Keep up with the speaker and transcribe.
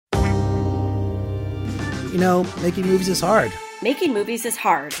making movies is hard. Making movies is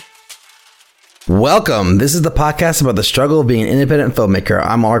hard. Welcome. This is the podcast about the struggle of being an independent filmmaker.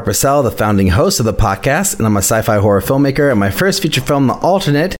 I'm Mark Brissell, the founding host of the podcast, and I'm a sci-fi horror filmmaker. And my first feature film, The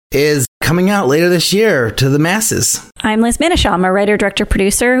Alternate, is coming out later this year to the masses. I'm Liz Manishaw. I'm a writer, director,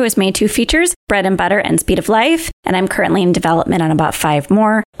 producer who has made 2 features, Bread and Butter and Speed of Life, and I'm currently in development on about 5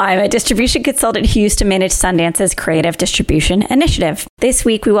 more. I'm a distribution consultant who used to manage Sundance's creative distribution initiative. This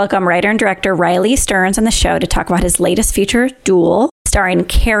week, we welcome writer and director Riley Stearns on the show to talk about his latest feature, Duel, starring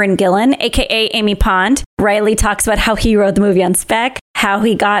Karen Gillan, aka Amy Pond. Riley talks about how he wrote the movie on spec, how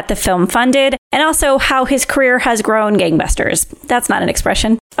he got the film funded, and also how his career has grown gangbusters. That's not an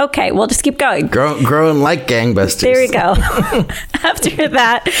expression. Okay, we'll just keep going. Growing like gangbusters. There we go. After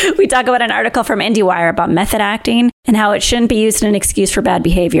that, we talk about an article from IndieWire about method acting and how it shouldn't be used as an excuse for bad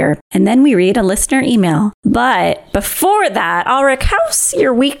behavior. And then we read a listener email. But before that, Ulrich, how's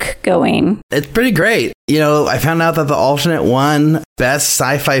your week going? It's pretty great. I found out that The Alternate won Best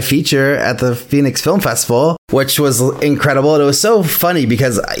Sci-Fi Feature at the Phoenix Film Festival, which was incredible. And it was so funny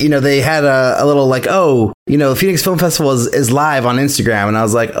because, they had a little the Phoenix Film Festival is live on Instagram. And I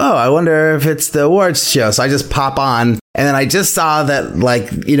was like, I wonder if it's the awards show. So I just pop on. And then I just saw that,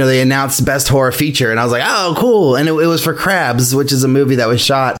 they announced Best Horror Feature. And I was like, oh, cool. And it was for Crabs, which is a movie that was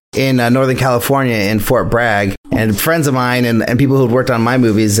shot in Northern California in Fort Bragg. And friends of mine and people who'd worked on my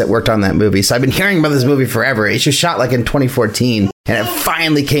movies that worked on that movie. So I've been hearing about this movie forever. It was shot in 2014. And it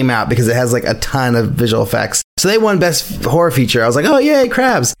finally came out because it has a ton of visual effects. So they won Best Horror Feature. I was like, oh, yay,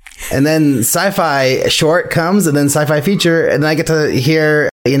 Crabs. And then Sci-Fi Short comes and then Sci-Fi Feature. And then I get to hear,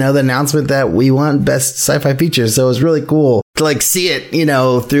 the announcement that we won Best Sci-Fi Feature. So it was really cool to see it,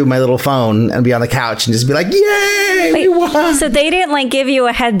 through my little phone and be on the couch and just be like, yay, we won. So they didn't give you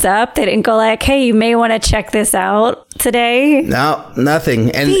a heads up? They didn't go hey, you may want to check this out today? No,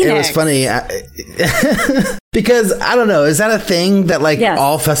 nothing. And Phoenix. It was funny. Because, I don't know, is that a thing that yes.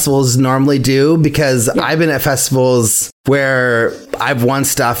 all festivals normally do? Because I've been at festivals where I've won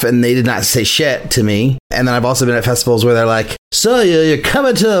stuff and they did not say shit to me. And then I've also been at festivals where they're like, so you're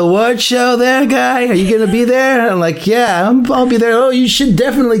coming to the award show there, guy? Are you going to be there? I'm like, yeah, I'll be there. Oh, you should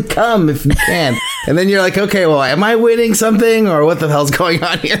definitely come if you can. And then you're like, okay, well, am I winning something or what the hell's going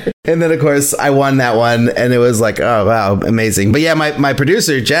on here? And then, of course, I won that one and it was like, oh, wow, amazing. But yeah, my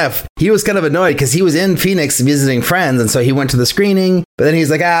producer, Jeff, he was kind of annoyed because he was in Phoenix visiting friends. And so he went to the screening, but then he's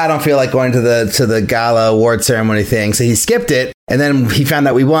like, I don't feel like going to the gala award ceremony thing. So he skipped it. And then he found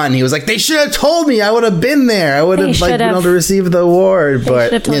out we won. He was like, they should have told me. I would have been there. I would have been able to receive the award.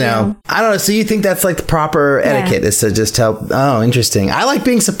 But, I don't know. So you think that's the proper etiquette is to just tell, oh, interesting. I like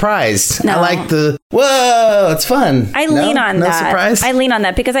being surprised. No. I like whoa, it's fun. I lean on that. Surprise? I lean on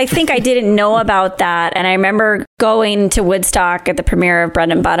that because I think I didn't know about that. And I remember going to Woodstock at the premiere of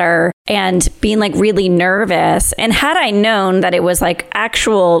Bread and Butter and being really really and had I known that it was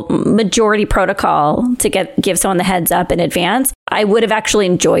actual majority protocol to give someone the heads up in advance, I would have actually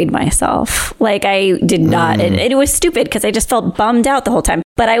enjoyed myself. I did not. It was stupid because I just felt bummed out the whole time.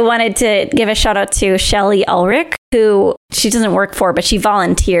 But I wanted to give a shout out to Shelley Ulrich, who she doesn't work for, but she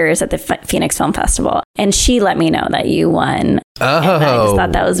volunteers at the Phoenix Film Festival. And she let me know that you won. Oh, and I just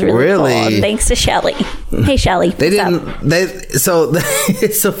thought that was really cool. Thanks to Shelley. Hey, Shelley. So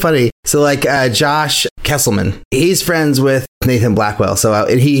it's so funny. So Josh Kesselman, he's friends with Nathan Blackwell. So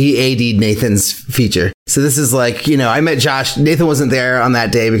he AD'd Nathan's feature. So this is I met Josh. Nathan wasn't there on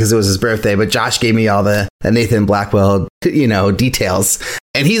that day because it was his birthday, but Josh gave me all the Nathan Blackwell, details.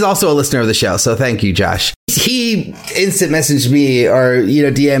 And he's also a listener of the show. So thank you, Josh. He instant messaged me or,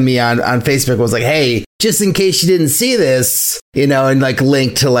 DM me on Facebook, was like, hey, just in case you didn't see this, and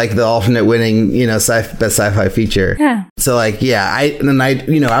linked to the alternate winning, best sci-fi feature. Yeah. So I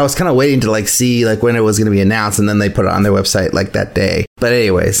was kind of waiting to see when it was going to be announced, and then they put it on their website that day. But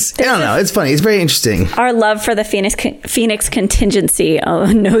anyways, I don't know. It's funny. It's very interesting. Our love for the Phoenix contingency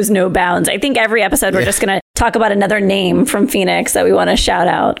knows no bounds. I think every episode we're just going to talk about another name from Phoenix that we want to shout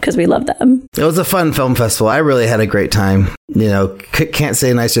out because we love them. It was a fun film festival. I really had a great time. Can't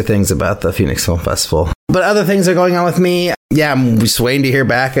say nicer things about the Phoenix Film Festival. But other things are going on with me. Yeah, I'm just waiting to hear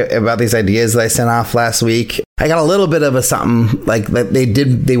back about these ideas that I sent off last week. I got a little bit of a something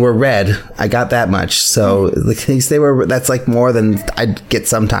they were read. I got that much. So at least that's more than I'd get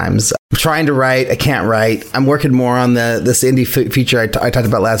sometimes. I'm trying to write. I can't write. I'm working more on this indie feature I talked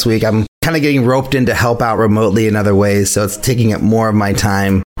about last week. I'm kind of getting roped in to help out remotely in other ways. So it's taking up more of my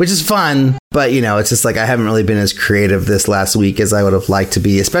time, which is fun. But, you know, it's just like I haven't really been as creative this last week as I would have liked to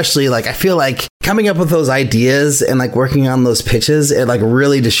be, especially like I feel like coming up with those ideas and like working on those pitches, it like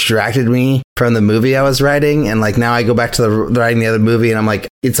really distracted me from the movie I was writing. And like now I go back to the writing the other movie and I'm like,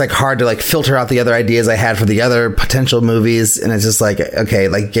 it's like hard to like filter out the other ideas I had for the other potential movies. And it's just like, okay,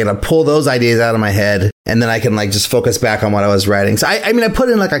 like, you know, pull those ideas out of my head and then I can like just focus back on what I was writing. So I mean, I put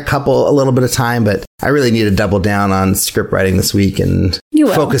in like a little bit of time, but I really need to double down on script writing this week and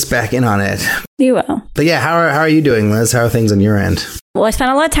focus back in on it. You will. But yeah, how are you doing, Liz? How are things on your end? Well, I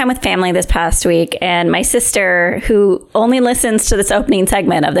spent a lot of time with family this past week, and my sister, who only listens to this opening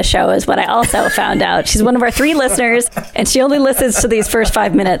segment of the show, is what I also found out. She's one of our 3 listeners, and she only listens to these first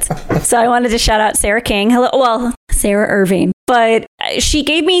 5 minutes. So I wanted to shout out Sarah King. Hello. Well, Sarah Irving. But she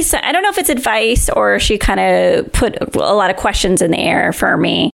gave me some, I don't know if it's advice or she kind of put a lot of questions in the air for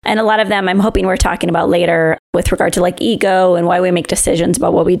me. And a lot of them I'm hoping we're talking about later with regard to like ego and why we make decisions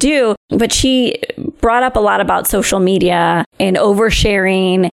about what we do. But she brought up a lot about social media and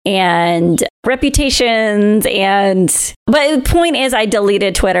oversharing and reputations. But the point is I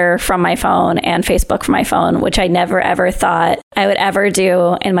deleted Twitter from my phone and Facebook from my phone, which I never ever thought I would ever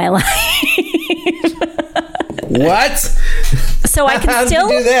do in my life. What? So I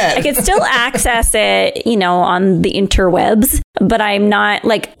can still access it, you know, on the interwebs, but I'm not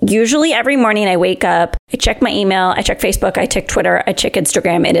like, usually every morning I wake up, I check my email, I check Facebook, I check Twitter, I check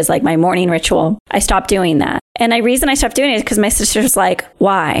Instagram. It is like my morning ritual. I stopped doing that. And the reason I stopped doing it is because my sister's like,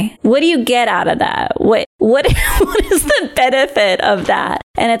 why? What do you get out of that? What is the benefit of that?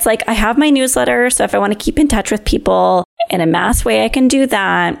 And it's like, I have my newsletter. So if I want to keep in touch with people in a mass way, I can do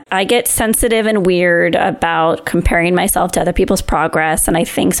that. I get sensitive and weird about comparing myself to other people's progress. And I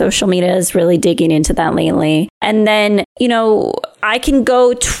think social media is really digging into that lately. And then, you know, I can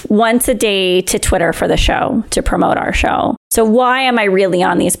go once a day to Twitter for the show to promote our show. So why am I really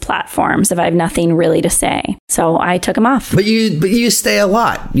on these platforms if I have nothing really to say? So I took them off. But you say a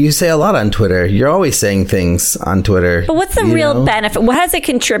lot. You say a lot on Twitter. You're always saying things on Twitter. But what's the real benefit? What is it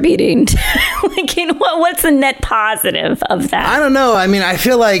contributing to? Like, you know, what's the net positive of that? I don't know. I mean, I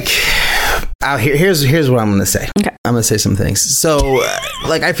feel like here's what I'm going to say. Okay. I'm going to say some things. So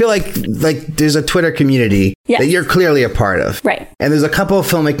like, I feel like there's a Twitter community that you're clearly a part of. Right. And there's a couple of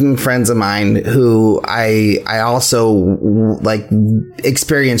filmmaking friends of mine who I also like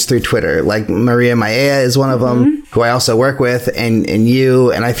experienced through Twitter. Like Maria Maea is one of them who I also work with, and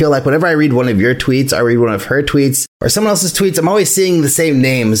you. And I feel like whenever I read one of your tweets, I read one of her tweets or someone else's tweets, I'm always seeing the same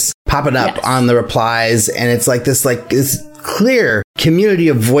names popping up on the replies. And it's like this clear community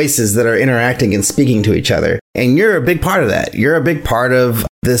of voices that are interacting and speaking to each other. And you're a big part of that. You're a big part of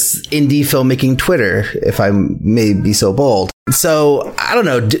this indie filmmaking Twitter, if I may be so bold. So I don't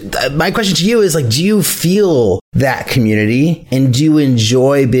know. My question to you is like, do you feel that community and do you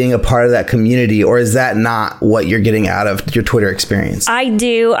enjoy being a part of that community, or is that not what you're getting out of your Twitter experience? I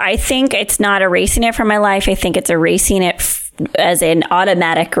do. I think it's not erasing it from my life. I think it's erasing it as an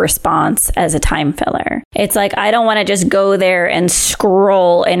automatic response, as a time filler. It's like, I don't want to just go there and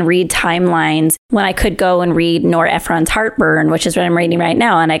scroll and read timelines when I could go and read Nora Ephron's Heartburn, which is what I'm reading right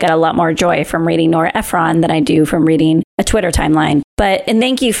now. And I get a lot more joy from reading Nora Ephron than I do from reading a Twitter timeline. And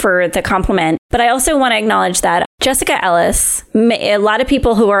thank you for the compliment. But I also want to acknowledge that Jessica Ellis, a lot of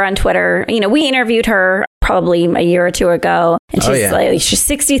people who are on Twitter, you know, we interviewed her probably a year or two ago, and she's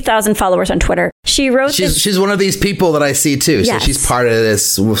 60,000 followers on Twitter. She wrote she's one of these people that I see too. Yes. So she's part of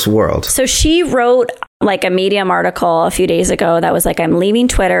this world. So she wrote like a Medium article a few days ago that was like, I'm leaving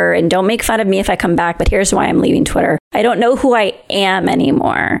Twitter and don't make fun of me if I come back, but here's why I'm leaving Twitter. I don't know who I am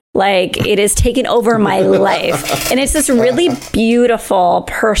anymore. Like, it is taking over my life. And it's this really beautiful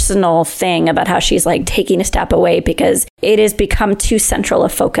personal thing about how she's like taking a step away because it has become too central a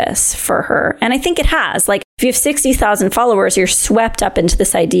focus for her. And I think it has. Like, if you have 60,000 followers, you're swept up into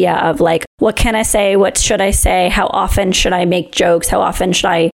this idea of like, what can I say? What should I say? How often should I make jokes? How often should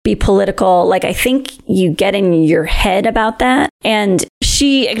I be political? Like, I think you get in your head about that. And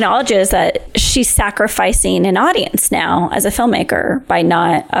she acknowledges that she's sacrificing an audience now as a filmmaker by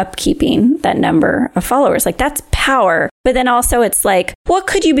not upkeeping that number of followers. Like, that's power. But then also it's like, what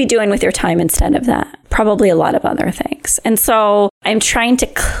could you be doing with your time instead of that? Probably a lot of other things. And so I'm trying to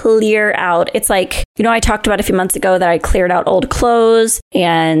clear out. It's like, you know, I talked about a few months ago that I cleared out old clothes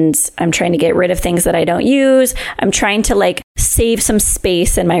and I'm trying to get rid of things that I don't use. I'm trying to like save some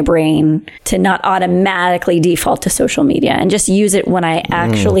space in my brain to not automatically default to social media and just use it when I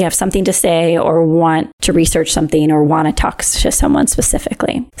actually have something to say or want to research something or want to talk to someone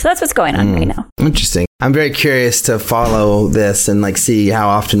specifically. So that's what's going on right now. Interesting. I'm very curious to follow this and like see how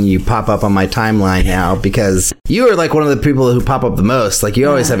often you pop up on my timeline now. now because you are like one of the people who pop up the most. Like you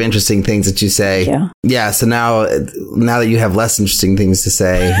always have interesting things that you say. Yeah. So now that you have less interesting things to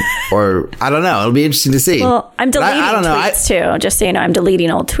say, or I don't know, it'll be interesting to see. Well, I'm deleting tweets too. Just so you know, I'm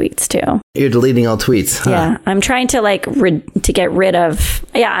deleting old tweets too. You're deleting old tweets. Huh? Yeah. I'm trying to to get rid of.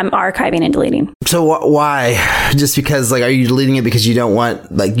 Yeah. I'm archiving and deleting. So why? Just because are you deleting it because you don't want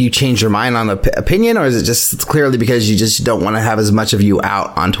you change your mind on the opinion, or is it just clearly because you just don't want to have as much of you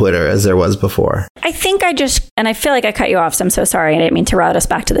out on Twitter as there was before? I think and I feel like I cut you off, so I'm so sorry. I didn't mean to route us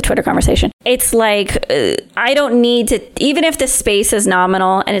back to the Twitter conversation. It's I don't need to, even if the space is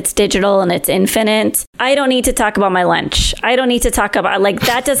nominal and it's digital and it's infinite, I don't need to talk about my lunch. I don't need to talk about,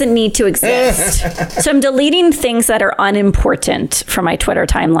 that doesn't need to exist. So I'm deleting things that are unimportant from my Twitter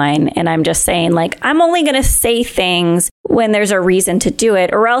timeline. And I'm just saying, I'm only going to say things when there's a reason to do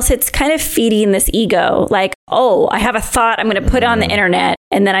it, or else it's kind of feeding this ego. Oh, I have a thought, I'm going to put it on the internet,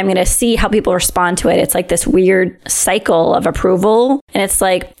 and then I'm going to see how people respond to it. It's this weird cycle of approval. And it's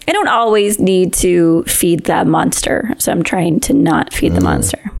I don't always need to feed that monster. So I'm trying to not feed the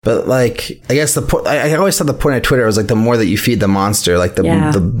monster. But I guess I always thought the point of Twitter was the more that you feed the monster,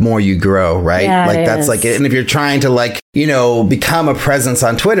 the more you grow, right? Yeah, that's and if you're trying to become a presence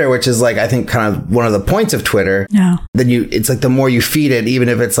on Twitter, which is I think kind of one of the points of Twitter, then it's the more you feed it, even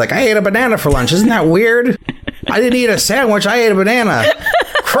if it's I ate a banana for lunch. Isn't that weird? I didn't eat a sandwich. I ate a banana.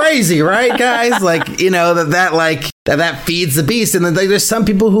 Crazy, right, guys? That feeds the beast. And then there's some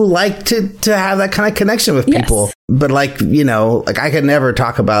people who like to have that kind of connection with people. Yes. But I could never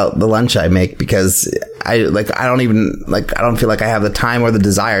talk about the lunch I make because I don't feel like I have the time or the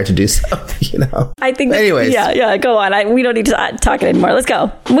desire to do so, I think anyways. Yeah, go on. We don't need to talk it anymore. Let's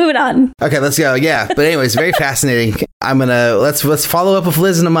go. Moving on. Okay, let's go. Yeah. But anyways, very fascinating. Let's follow up with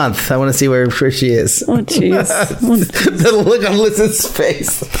Liz in a month. I want to see where she is. Oh, jeez. The look on Liz's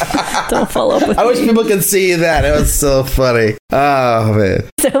face. Don't follow up with me. I wish people could see that. It was so funny. Oh, man.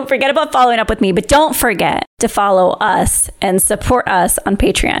 So forget about following up with me, but don't forget to follow us and support us on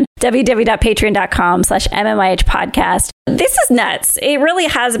Patreon. www.patreon.com/MMIH podcast. This is nuts. It really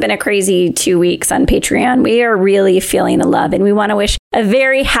has been a crazy 2 weeks on Patreon. We are really feeling the love, and we want to wish a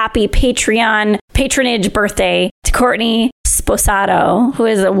very happy Patreon patronage birthday to Courtney Sposato, who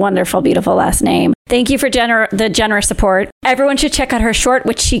is a wonderful, beautiful last name. Thank you for the generous support. Everyone should check out her short,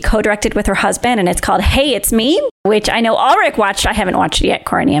 which she co-directed with her husband, and it's called Hey, It's Me, which I know Ulrich watched. I haven't watched it yet,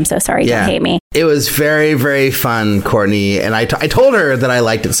 Courtney. I'm so sorry. Don't hate me. It was very, very fun, Courtney. And I told her that I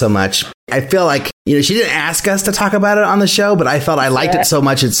liked it so much. I feel she didn't ask us to talk about it on the show, but I felt I liked it so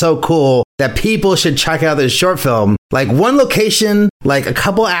much. It's so cool that people should check out this short film. One location, a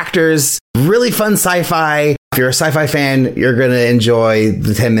couple actors, really fun sci-fi. If you're a sci-fi fan, you're going to enjoy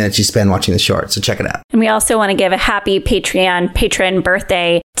the 10 minutes you spend watching the short. So check it out. And we also want to give a happy Patreon patron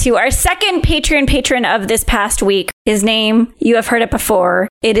birthday to our second patron of this past week. His name, you have heard it before.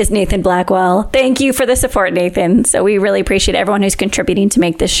 It is Nathan Blackwell. Thank you for the support, Nathan. So we really appreciate everyone who's contributing to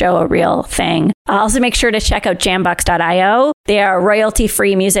make this show a real thing. Also make sure to check out jambox.io. They are a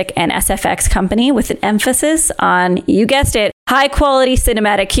royalty-free music and SFX company with an emphasis on, you guessed it, high-quality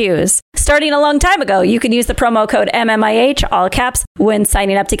cinematic cues. Starting a long time ago, you can use the promo code MMIH, all caps, when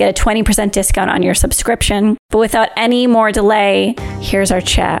signing up to get a 20% discount on your subscription. But without any more delay, here's our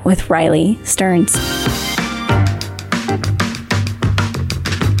chat with Riley Stearns.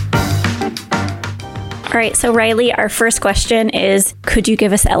 All right, so Riley, our first question is, could you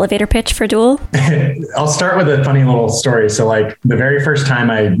give us the elevator pitch for Duel? I'll start with a funny little story. So the very first time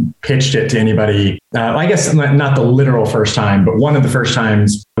I pitched it to anybody, I guess not the literal first time, but one of the first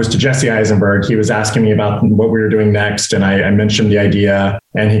times was to Jesse Eisenberg. He was asking me about what we were doing next. And I mentioned the idea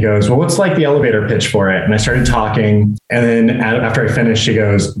and he goes, well, what's the elevator pitch for it? And I started talking. And then after I finished, he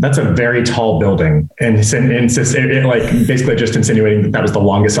goes, that's a very tall building. And basically just insinuating that was the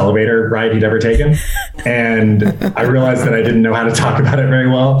longest elevator ride he'd ever taken. And I realized that I didn't know how to talk about it very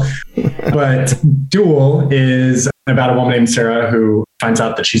well. But Duel is about a woman named Sarah who finds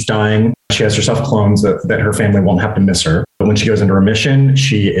out that she's dying. She has herself clones that her family won't have to miss her. But when she goes into remission,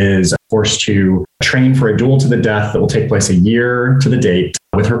 she is forced to train for a duel to the death that will take place a year to the date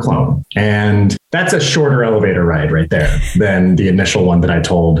with her clone. And that's a shorter elevator ride right there than the initial one that I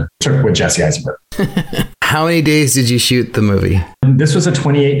took with Jesse Eisenberg. How many days did you shoot the movie? This was a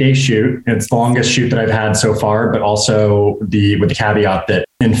 28-day shoot. It's the longest shoot that I've had so far, but also with the caveat that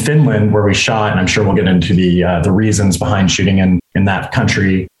in Finland, where we shot, and I'm sure we'll get into the reasons behind shooting in that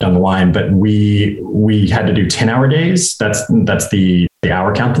country down the line, but we had to do 10-hour days. That's the the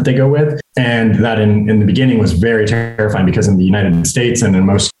hour count that they go with. And that in the beginning was very terrifying because in the United States and in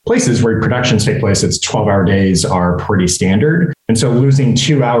most places where productions take place, it's 12-hour days are pretty standard. And so losing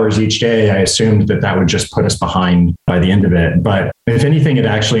 2 hours each day, I assumed that would just put us behind by the end of it. But if anything, it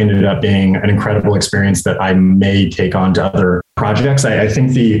actually ended up being an incredible experience that I may take on to other projects. I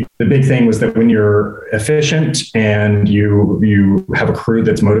think the big thing was that when you're efficient and you have a crew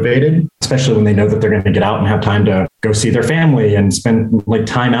that's motivated, especially when they know that they're going to get out and have time to go see their family and spend like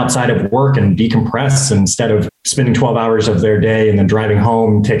time outside of work and decompress instead of spending 12 hours of their day and then driving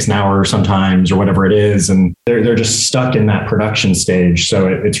home takes an hour sometimes or whatever it is. And they're just stuck in that production stage. So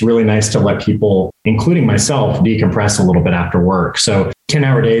it's really nice to let people, including myself, decompress a little bit after work. So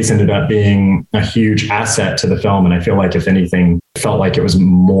 10-hour days ended up being a huge asset to the film. And I feel like, if anything, it felt like it was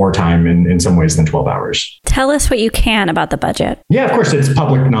more time in some ways than 12 hours. Tell us what you can about the budget. Yeah, of course, it's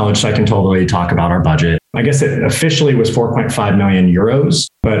public knowledge, so I can totally talk about our budget. I guess it officially was 4.5 million euros,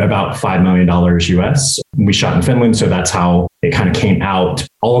 but about $5 million US. We shot in Finland, so that's how it kind of came out.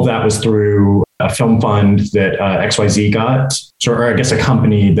 All of that was through a film fund that XYZ got, or I guess a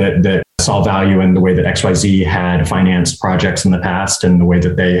company that saw value in the way that XYZ had financed projects in the past and the way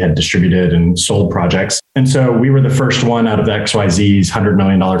that they had distributed and sold projects. And so we were the first one out of the XYZ's $100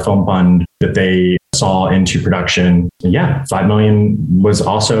 million film fund that they saw into production. And yeah, 5 million was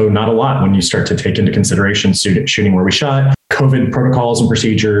also not a lot when you start to take into consideration shooting where we shot, COVID protocols and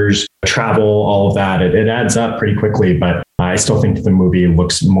procedures, travel, all of that. It adds up pretty quickly, but I still think that the movie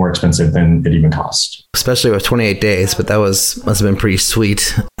looks more expensive than it even cost. Especially with 28 days, but that must have been pretty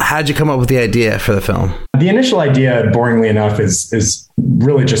sweet. How'd you come up with the idea for the film? The initial idea, boringly enough, is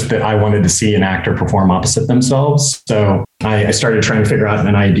really just that I wanted to see an actor perform opposite themselves. So I started trying to figure out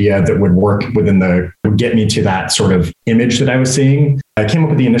an idea that would work would get me to that sort of image that I was seeing. I came up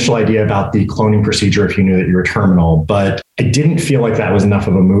with the initial idea about the cloning procedure if you knew that you were terminal, but I didn't feel like that was enough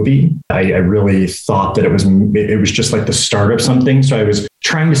of a movie. I really thought that it was just like the start of something. So I was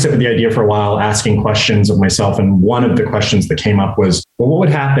trying to sit with the idea for a while, asking questions of myself. And one of the questions that came up was, well, what would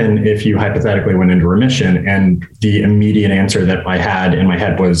happen if you hypothetically went into remission? And the immediate answer that I had in my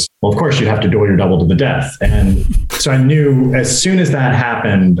head was, well, of course, you'd have to duel your double to the death. And so I knew as soon as that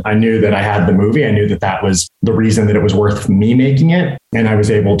happened, I knew that I had the movie. I knew that was the reason that it was worth me making it. And I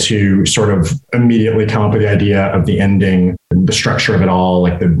was able to sort of immediately come up with the idea of the ending, the structure of it all,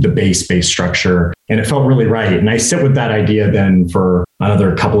 like the base structure. And it felt really right. And I sit with that idea then for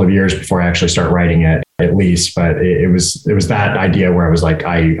another couple of years before I actually start writing it, at least. But it was that idea where I was like,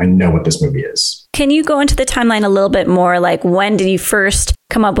 I know what this movie is. Can you go into the timeline a little bit more? Like, when did you first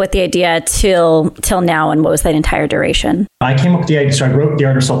come up with the idea till now, and what was that entire duration? I came up with the idea. So I wrote The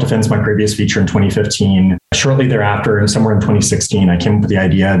Art of Self-Defense, my previous feature, in 2015. Shortly thereafter, and somewhere in 2016, I came up with the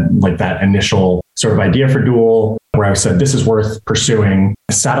idea, like that initial sort of idea for Duel, where I said, this is worth pursuing.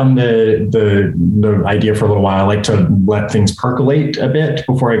 I sat on the idea for a little while. I like to let things percolate a bit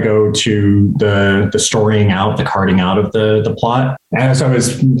before I go to the storying out, the carting out of the plot. As I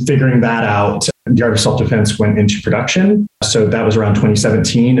was figuring that out, The Art of Self-Defense went into production. So that was around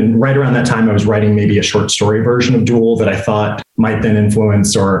 2017. And right around that time, I was writing maybe a short story version of Duel that I thought might then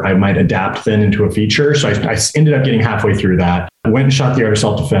influence, or I might adapt then into a feature. So I ended up getting halfway through that. I went and shot The Art of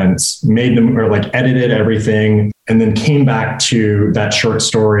Self-Defense, edited everything, and then came back to that short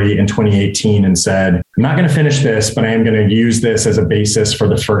story in 2018 and said, I'm not going to finish this, but I am going to use this as a basis for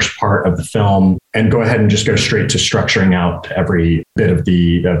the first part of the film and go ahead and just go straight to structuring out every bit of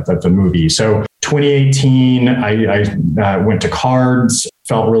the movie. So 2018, I went to cards,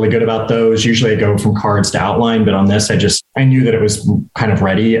 felt really good about those. Usually I go from cards to outline, but on this, I knew that it was kind of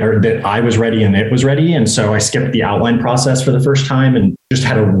ready, or that I was ready and it was ready. And so I skipped the outline process for the first time and just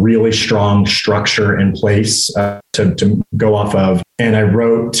had a really strong structure in place to go off of. And I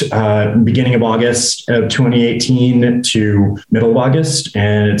wrote beginning of August of 2018 to middle of August.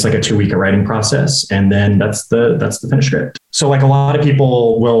 And it's like a 2-week writing process. And then that's the finished script. So like a lot of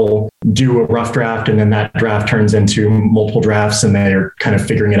people will do a rough draft and then that draft turns into multiple drafts and they're kind of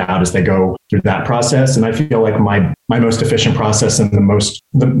figuring it out as they go through that process. And I feel like my most efficient process and the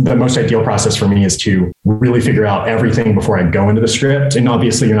most ideal process for me is to really figure out everything before I go into the script. And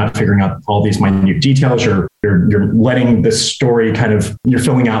obviously you're not figuring out all these minute details. You're letting the story you're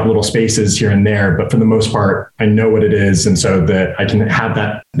filling out little spaces here and there. But for the most part, I know what it is. And so that I can have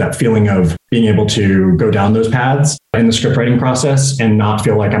that feeling of being able to go down those paths in the script writing process and not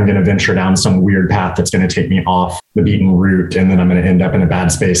feel like I'm going to venture down some weird path that's going to take me off the beaten route. And then I'm going to end up in a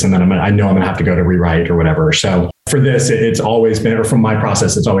bad space. And then I know I'm going to have to go to rewrite or whatever. So for this, it's always been, or from my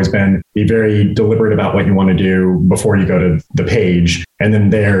process, it's always been be very deliberate about what you want to do before you go to the page. And then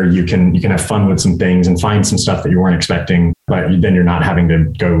there you can have fun with some things and find some stuff that you weren't expecting but then you're not having to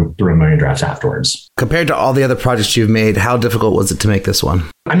go through a million drafts afterwards. Compared to all the other projects you've made, how difficult was it to make this one?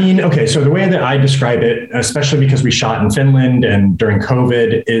 I mean, okay, so the way that I describe it, especially because we shot in Finland and during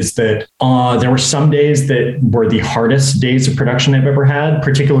COVID, is that there were some days that were the hardest days of production I've ever had,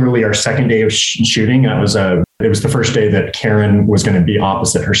 particularly our second day of shooting. It was the first day that Karen was going to be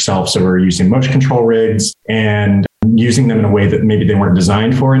opposite herself. So we were using motion control rigs and using them in a way that maybe they weren't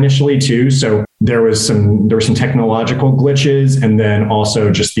designed for initially too. So there were some technological glitches, and then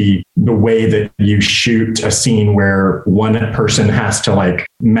also just the way that you shoot a scene where one person has to like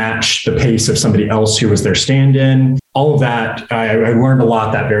match the pace of somebody else who was their stand-in. All of that, I learned a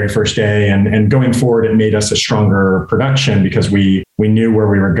lot that very first day, and going forward, it made us a stronger production because we knew where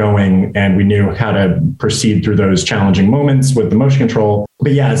we were going and we knew how to proceed through those challenging moments with the motion control.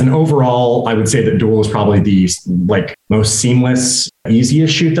 But yeah, as an overall, I would say that Duel is probably the most seamless,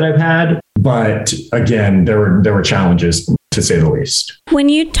 easiest shoot that I've had. But again, there were challenges, to say the least. When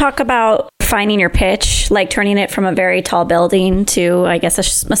you talk about finding your pitch, like turning it from a very tall building to, I guess, a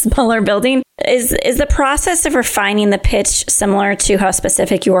smaller building, is the process of refining the pitch similar to how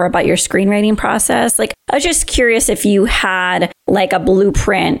specific you are about your screenwriting process? Like, I was just curious if you had like a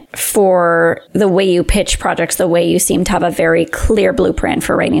blueprint for the way you pitch projects, the way you seem to have a very clear blueprint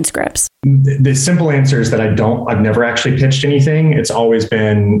for writing scripts. The simple answer is that I've never actually pitched anything. It's always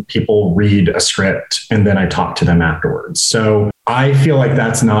been people read a script and then I talk to them afterwards. So I feel like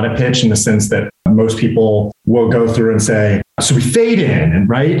that's not a pitch in the sense that most people will go through and say, so we fade in, and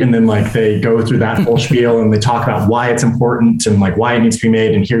right. And then like they go through that whole spiel and they talk about why it's important and like why it needs to be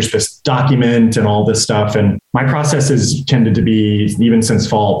made. And here's this document and all this stuff. And my process has tended to be, even since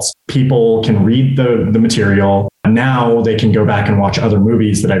Faults, people can read the material. Now they can go back and watch other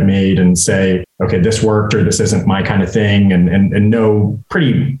movies that I've made and say, okay, this worked or this isn't my kind of thing, and know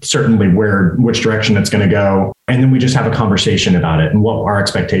pretty certainly which direction it's going to go. And then we just have a conversation about it and what our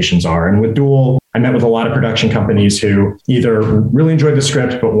expectations are. And with Duel, I met with a lot of production companies who either really enjoyed the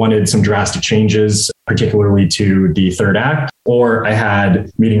script but wanted some drastic changes, particularly to the third act, or I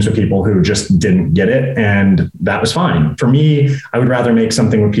had meetings with people who just didn't get it, and that was fine. For me, I would rather make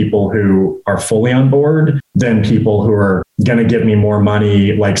something with people who are fully on board than people who are going to give me more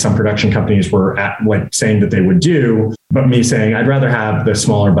money, like some production companies were saying that they would do, but me saying I'd rather have the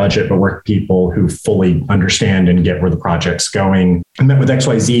smaller budget, but work with people who fully understand and get where the project's going. I met with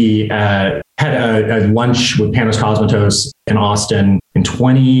XYZ, had a lunch with Panos Cosmatos in Austin in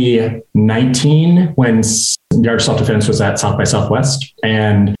 2019 when The Art of Self-Defense was at South by Southwest.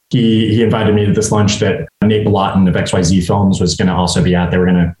 And he invited me to this lunch that Nate Balatin of XYZ Films was going to also be at. They were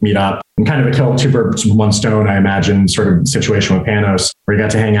going to meet up, and kind of a kill two birds with one stone, I imagine, sort of situation with Panos, where he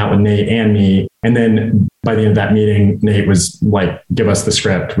got to hang out with Nate and me. And then by the end of that meeting, Nate was like, give us the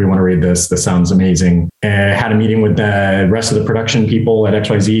script. We want to read this. This sounds amazing. And I had a meeting with the rest of the production people at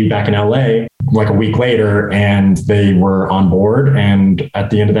XYZ back in LA like a week later, and they were on board. And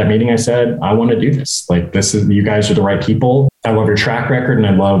at the end of that meeting, I said, I want to do this. Like, you guys are the right people. I love your track record. And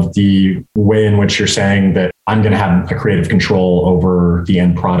I love the way in which you're saying that I'm going to have a creative control over the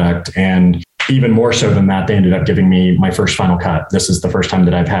end product. And even more so than that, they ended up giving me my first final cut. This is the first time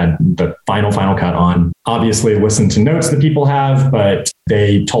that I've had the final cut on. Obviously, listen to notes that people have, but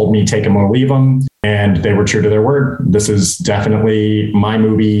they told me take them or leave them. And they were true to their word. This is definitely my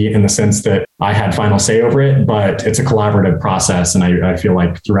movie in the sense that I had final say over it, but it's a collaborative process. And I feel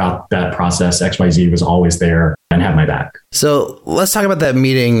like throughout that process, XYZ was always there and had my back. So let's talk about that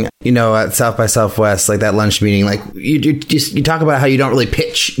meeting, at South by Southwest, like that lunch meeting. Like you talk about how you don't really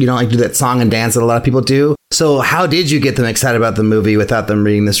pitch, you don't like do that song and dance that a lot of people do. So how did you get them excited about the movie without them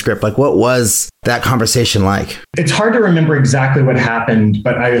reading the script? Like, what was that conversation like? It's hard to remember exactly what happened,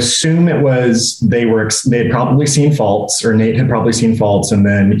 but I assume it was they had probably seen Faults, or Nate had probably seen Faults, and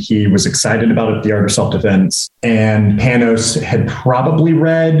then he was excited about it, The Art of Self-Defense. And Panos had probably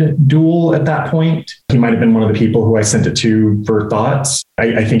read Duel at that point. He might have been one of the people who I sent it to for thoughts.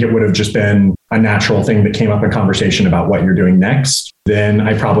 I think it would have just been a natural thing that came up in conversation about what you're doing next. Then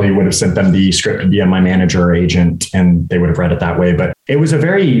I probably would have sent them the script via my manager or agent, and they would have read it that way. But it was a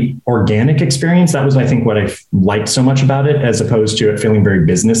very organic experience. That was, I think, what I liked so much about it, as opposed to it feeling very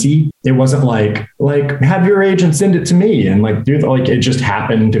businessy. It wasn't like have your agent send it to me and it just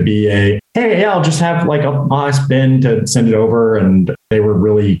happened to be hey, I'll just have I'll ask Ben to send it over. And they were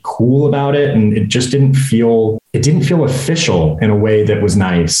really cool about it. And it just didn't feel it didn't feel official in a way that was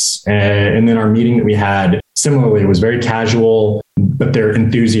nice. And then our meeting that we had similarly was very casual, but their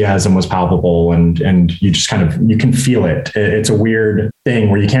enthusiasm was palpable, and you just you can feel it. It's a weird thing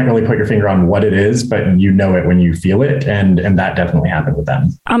where you can't really put your finger on what it is, but you know it when you feel it. And that definitely happened with them.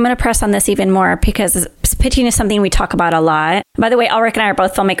 I'm going to press on this even more because pitching is something we talk about a lot. By the way, Ulrich and I are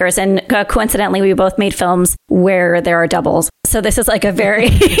both filmmakers, and coincidentally, we both made films where there are doubles. So this is like a very,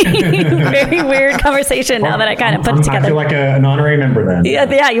 very weird conversation now that I kind of put it together. I feel like an honorary member then.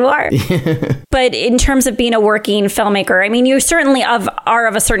 Yeah, you are. But in terms of being a working filmmaker, I mean, you certainly are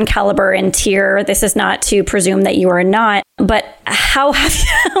of a certain caliber and tier. This is not to presume that you are not. But how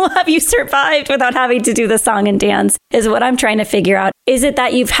have you survived without having to do the song and dance is what I'm trying to figure out. Is it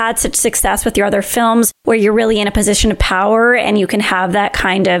that you've had such success with your other films where you're really in a position of power and you can have that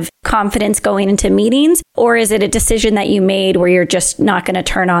kind of confidence going into meetings? Or is it a decision that you made where you're just not going to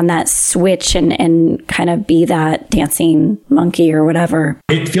turn on that switch and kind of be that dancing monkey or whatever?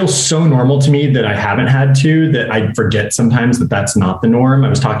 It feels so normal to me that I haven't had to, that I forget sometimes that that's not the norm. I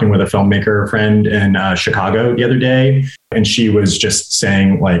was talking with a filmmaker friend in Chicago the other day, and she was just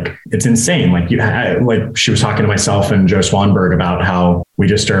saying, like, it's insane. Like she was talking to myself and Joe Swanberg about how we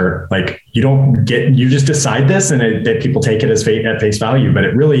just are like, you just decide this and that people take it as at face value. But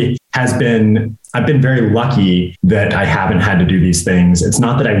it really has been, I've been very lucky that I haven't had to do these things. It's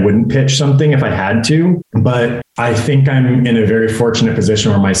not that I wouldn't pitch something if I had to, but I think I'm in a very fortunate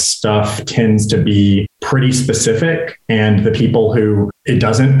position where my stuff tends to be pretty specific, and the people who it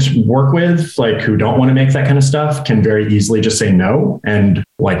doesn't work with, like who don't want to make that kind of stuff, can very easily just say no. And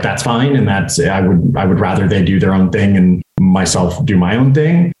like, that's fine. And I would rather they do their own thing and myself do my own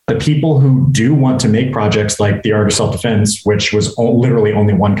thing. The people who do want to make projects like The Art of Self-Defense, which was literally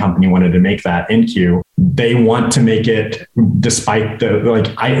only one company wanted to make that, NQ, they want to make it despite they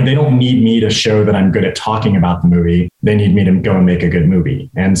don't need me to show that I'm good at talking about the movie. They need me to go and make a good movie.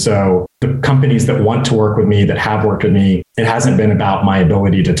 And so the companies that want to work with me, that have worked with me, it hasn't been about my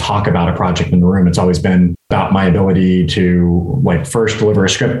ability to talk about a project in the room. It's always been about my ability to like first deliver a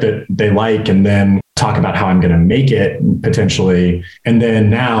script that they like, and then talk about how I'm going to make it potentially. And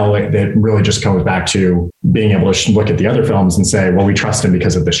then now that really just comes back to being able to look at the other films and say, well, we trust him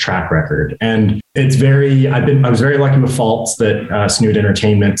because of this track record. And it's I was very lucky with Faults that Snood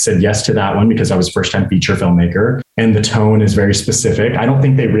Entertainment said yes to that one, because I was a first time feature filmmaker, and the tone is very specific. I don't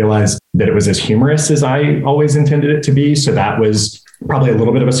think they realized that it was as humorous as I always intended it to be. So that was probably a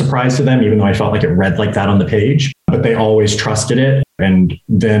little bit of a surprise to them, even though I felt like it read like that on the page, but they always trusted it. And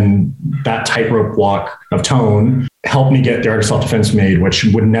then that tightrope walk of tone helped me get The Art of Self-Defense made, which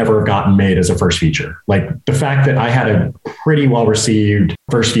would never have gotten made as a first feature. Like the fact that I had a pretty well-received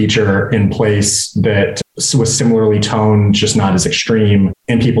first feature in place that was similarly toned, just not as extreme,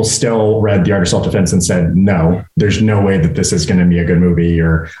 and people still read The Art of Self-Defense and said, no, there's no way that this is going to be a good movie,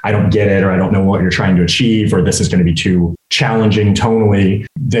 or I don't get it, or I don't know what you're trying to achieve, or this is going to be too challenging tonally.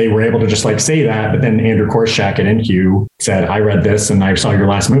 They were able to just like say that. But then Andrew Korshak at NQ said, I read this and I saw your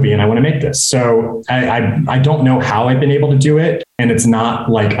last movie and I want to make this. So I don't know how I've been able to do it. And it's not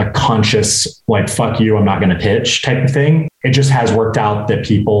like a conscious, like, fuck you, I'm not going to pitch type of thing. It just has worked out that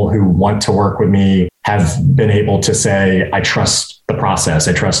people who want to work with me have been able to say, I trust the process,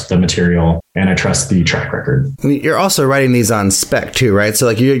 I trust the material, and I trust the track record. I mean, you're also writing these on spec too, right? So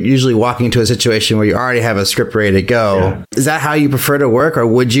like you're usually walking into a situation where you already have a script ready to go. Yeah. Is that how you prefer to work? Or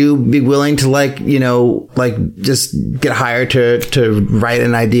would you be willing to just get hired to write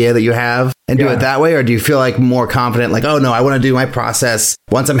an idea that you have and do it that way? Or do you feel like more confident, like, oh no, I want to do my process.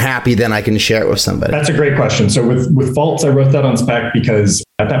 Once I'm happy, then I can share it with somebody? That's a great question. So with Faults, I wrote that on spec because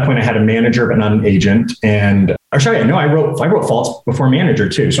at that point I had a manager, but not an agent. I wrote Faults before manager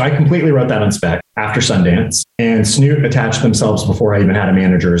too. So I completely wrote that on spec after Sundance, and Snoot attached themselves before I even had a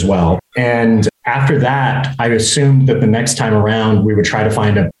manager as well. And after that, I assumed that the next time around, we would try to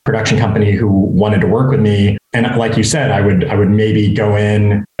find a production company who wanted to work with me. And like you said, I would maybe go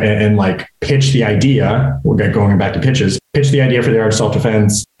in and like pitch the idea. We'll get going back to pitch the idea for The Art of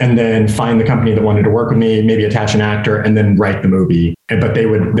Self-Defense, and then find the company that wanted to work with me, maybe attach an actor, and then write the movie. But they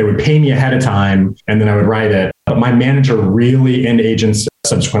would pay me ahead of time, and then I would write it. But my manager really, and agents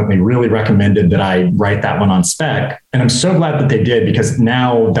subsequently, really recommended that I write that one on spec. And I'm so glad that they did, because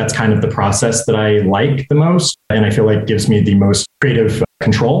now that's kind of the process that I like the most. And I feel like gives me the most creative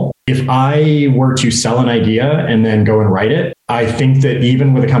control. If I were to sell an idea and then go and write it, I think that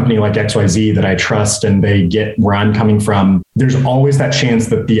even with a company like XYZ that I trust and they get where I'm coming from, there's always that chance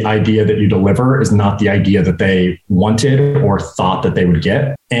that the idea that you deliver is not the idea that they wanted or thought that they would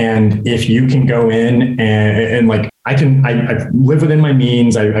get. And if you can go in and like, I live within my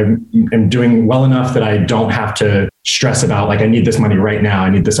means. I am doing well enough that I don't have to stress about like, I need this money right now. I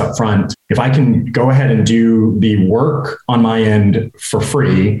need this up front. If I can go ahead and do the work on my end for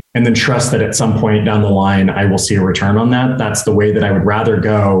free and then trust that at some point down the line, I will see a return on that. That's the way that I would rather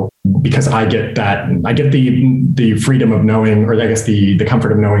go, because I get the freedom of knowing, or I guess the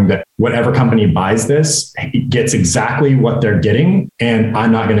comfort of knowing that whatever company buys this gets exactly what they're getting. And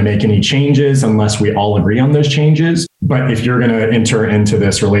I'm not going to make any changes unless we all agree on those changes. But if you're going to enter into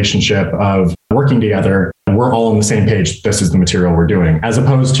this relationship of working together, we're all on the same page. This is the material we're doing, as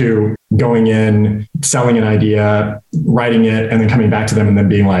opposed to going in, selling an idea, writing it, and then coming back to them and then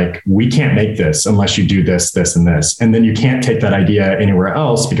being like, we can't make this unless you do this, this, and this. And then you can't take that idea anywhere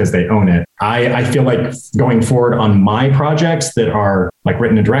else because they own it. I feel like going forward on my projects that are like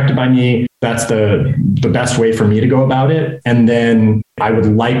written and directed by me, that's the best way for me to go about it. And then I would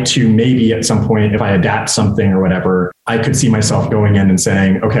like to maybe at some point, if I adapt something or whatever, I could see myself going in and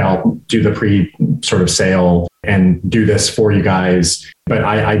saying, okay, I'll do the pre sort of sale and do this for you guys. But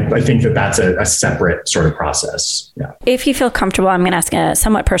I think that that's a separate sort of process. Yeah. If you feel comfortable, I'm going to ask a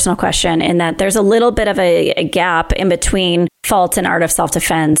somewhat personal question in that there's a little bit of a gap in between Fault and Art of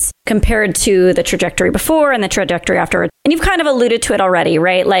Self-Defense compared to the trajectory before and the trajectory afterward. And you've kind of alluded to it already,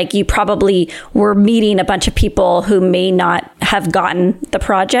 right? Like you probably were meeting a bunch of people who may not have gotten the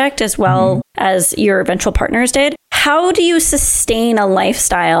project as well as your eventual partners did. How do you sustain a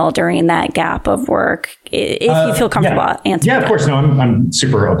lifestyle during that gap of work? If you feel comfortable answering. Yeah, of course. No, I'm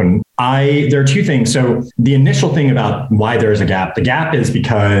super open. There are two things. So the initial thing about why there is a gap, the gap is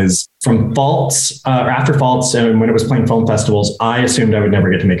because from Faults, or after Faults, and when it was playing film festivals, I assumed I would never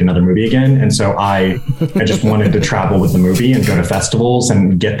get to make another movie again. And so I just wanted to travel with the movie and go to festivals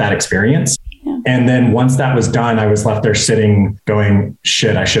and get that experience. Yeah. And then once that was done, I was left there sitting going,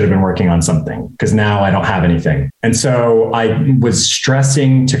 shit, I should have been working on something because now I don't have anything. And so I was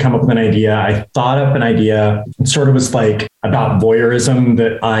stressing to come up with an idea. I thought up an idea. It sort of was like about voyeurism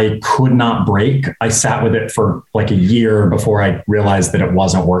that I could not break. I sat with it for like a year before I realized that it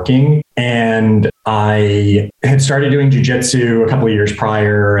wasn't working. And I had started doing jujitsu a couple of years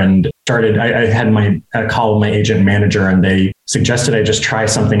prior and I had a call with my agent and manager, and they suggested I just try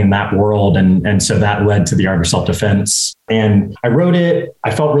something in that world. And so that led to the Art of Self-Defense. And I wrote it.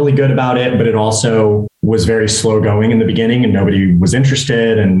 I felt really good about it, but it also was very slow going in the beginning and nobody was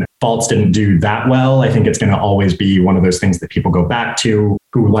interested, and Faults didn't do that well. I think it's going to always be one of those things that people go back to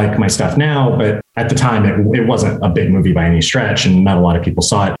who like my stuff now. But at the time, it wasn't a big movie by any stretch, and not a lot of people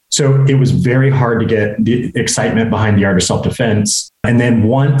saw it. So it was very hard to get the excitement behind the Art of Self-Defense. And then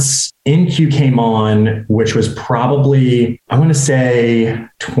once InQ came on, which was probably, I want to say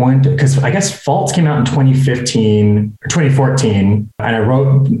 20, because I guess Faults came out in 2015 or 2014. And I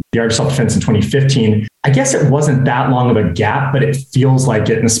wrote the Art of Self-Defense in 2015. I guess it wasn't that long of a gap, but it feels like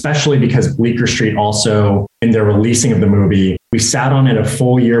it. And especially because Bleecker Street also, in their releasing of the movie, we sat on it a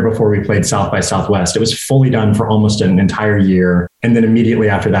full year before we played South by Southwest. It was fully done for almost an entire year. And then immediately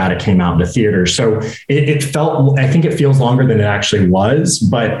after that, it came out into theaters. So it felt, I think it feels longer than it actually was,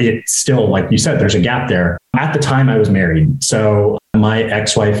 but it's still, like you said, there's a gap there. At the time I was married. So my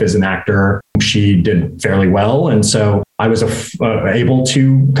ex-wife is an actor. She did fairly well. And so I was able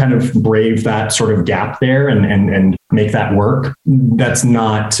to kind of brave that sort of gap there and make that work. That's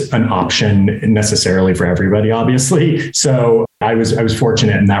not an option necessarily for everybody, obviously. So I was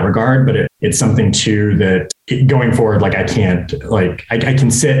fortunate in that regard, but it's something too that going forward, like I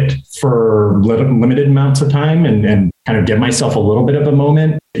can sit for limited amounts of time and kind of give myself a little bit of a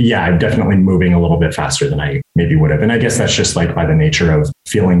moment. Yeah, I'm definitely moving a little bit faster than I maybe would have. And I guess that's just like by the nature of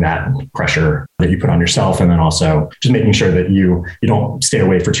feeling that pressure that you put on yourself. And then also just making sure that you don't stay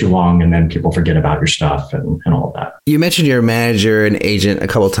away for too long and then people forget about your stuff and all of that. You mentioned your manager and agent a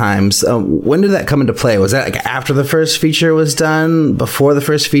couple of times. When did that come into play? Was that like after the first feature was done, before the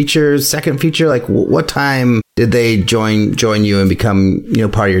first feature, second feature? Like what time did they join you and become,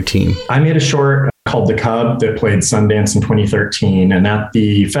 part of your team? I made a short called The Cub that played Sundance in 2013. And at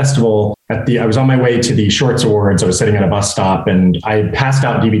the festival, I was on my way to the Shorts Awards. I was sitting at a bus stop and I passed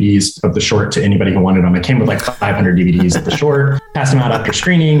out DVDs of the short to anybody who wanted them. I came with like 500 DVDs of the short, passed them out after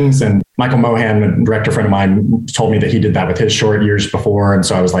screenings. And Michael Mohan, a director friend of mine, told me that he did that with his short years before. And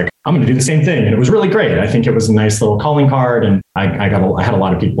so I was like, I'm going to do the same thing. And it was really great. I think it was a nice little calling card. And I had a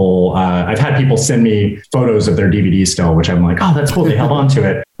lot of people, I've had people send me photos of their DVDs still, which I'm like, oh, that's cool. They held on to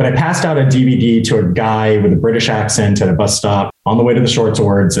it. But I passed out a DVD to a guy with a British accent at a bus stop. on the way to the Shorts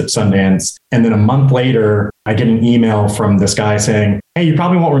Awards at Sundance. And then a month later, I get an email from this guy saying, hey, you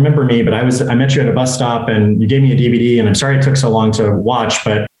probably won't remember me, but I met you at a bus stop and you gave me a DVD, and I'm sorry it took so long to watch,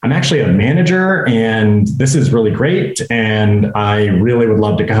 but I'm actually a manager and this is really great. And I really would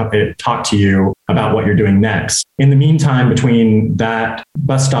love to talk to you about what you're doing next. In the meantime, between that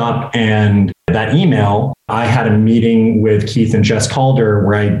bus stop and that email, I had a meeting with Keith and Jess Calder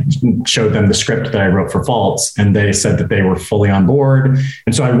where I showed them the script that I wrote for Faults, and they said that they were fully on board.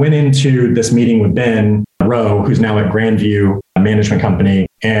 And so I went into this meeting with Ben Rowe, who's now at Grandview, a management company,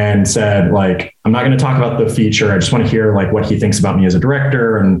 and said, like, I'm not going to talk about the feature. I just want to hear like what he thinks about me as a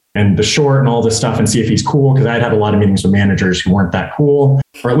director and the short and all this stuff, and see if he's cool. Because I'd had a lot of meetings with managers who weren't that cool,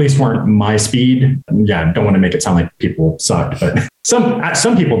 or at least weren't my speed. Yeah, I don't want to make it sound like people sucked, but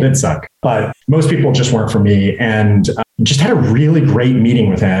some people did suck, but most people just weren't for me. And just had a really great meeting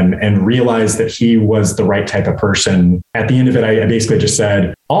with him and realized that he was the right type of person. At the end of it, I basically just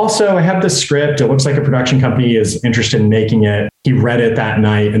said, also, I have this script. It looks like a production company is interested in making it. He read it that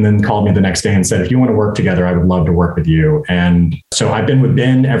night and then called me the next day and said, if you want to work together, I would love to work with you. And so I've been with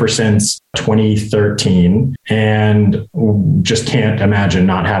Ben ever since 2013, and just can't imagine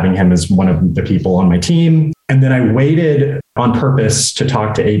not having him as one of the people on my team. And then I waited on purpose to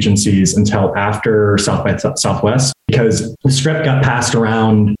talk to agencies until after South by Southwest, because the script got passed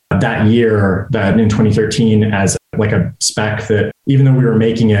around that year, that in 2013, as like a spec that even though we were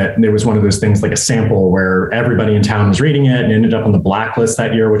making it, there was one of those things like a sample where everybody in town was reading it and ended up on the blacklist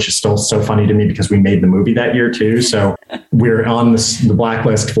that year, which is still so funny to me because we made the movie that year too. So we're on the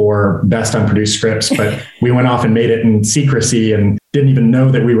blacklist for best unproduced scripts, but we went off and made it in secrecy and didn't even know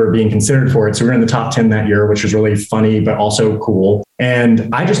that we were being considered for it. So we were in the top 10 that year, which was really funny, but also cool.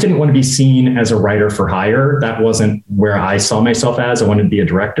 And I just didn't want to be seen as a writer for hire. That wasn't where I saw myself as. I wanted to be a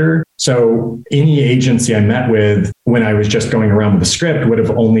director. So any agency I met with when I was just going around with the script would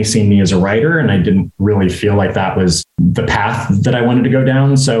have only seen me as a writer. And I didn't really feel like that was the path that I wanted to go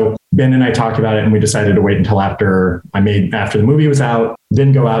down. So Ben and I talked about it and we decided to wait until after the movie was out,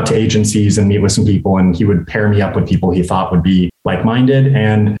 then go out to agencies and meet with some people. And he would pair me up with people he thought would be like-minded,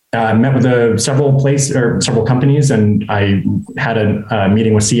 and met with several companies. And I had a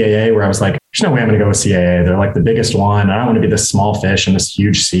meeting with CAA where I was like, there's no way I'm going to go with CAA. They're like the biggest one. I don't want to be this small fish in this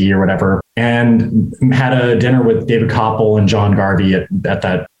huge sea or whatever. And had a dinner with David Koppel and John Garvey at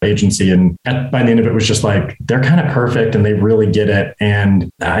that agency. And by the end of it was just like, they're kind of perfect and they really get it. And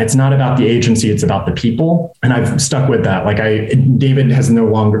it's not about the agency, it's about the people. And I've stuck with that. Like David has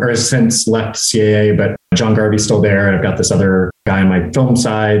since left CAA, but John Garvey's still there. And I've got this other guy on my film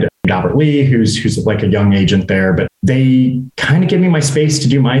side, Robert Lee, who's like a young agent there, but they kind of give me my space to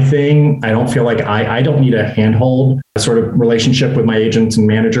do my thing. I don't feel like I don't need a handhold sort of relationship with my agent and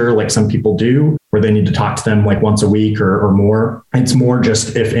manager like some people do, where they need to talk to them like once a week or more. It's more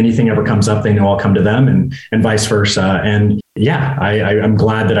just if anything ever comes up, they know I'll come to them and vice versa. And yeah, I'm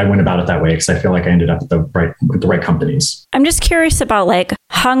glad that I went about it that way because I feel like I ended up with the right companies. I'm just curious about like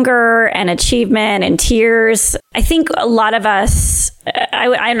hunger and achievement and tears. I think a lot of us,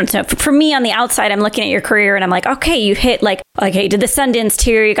 I don't know. For me on the outside, I'm looking at your career and I'm like, okay, you hit like, okay, you did the Sundance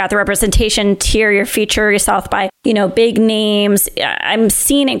tier, you got the representation tier, your feature, your South by, big names. I'm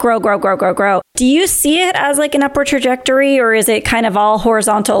seeing it grow. Do you see it as like an upward trajectory, or is it kind of all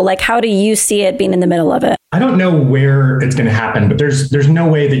horizontal? Like, how do you see it being in the middle of it? I don't know where it's going to happen, but there's no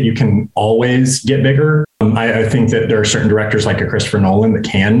way that you can always get bigger. I think that there are certain directors like a Christopher Nolan that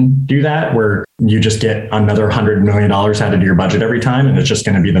can do that, where you just get another $100 million added to your budget every time, and it's just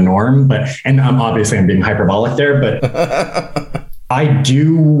going to be the norm. And obviously I'm being hyperbolic there, but I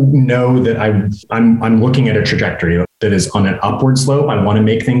do know that I'm looking at a trajectory that is on an upward slope. I want to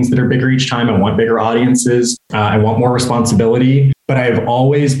make things that are bigger each time. I want bigger audiences. I want more responsibility. But I've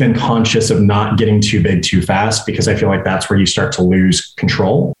always been conscious of not getting too big too fast, because I feel like that's where you start to lose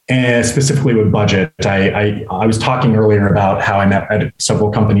control. And specifically with budget, I was talking earlier about how I met at several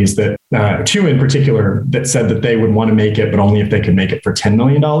companies that, two in particular, that said that they would want to make it, but only if they could make it for $10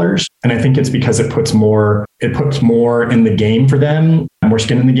 million. And I think it's because it puts more in the game for them, more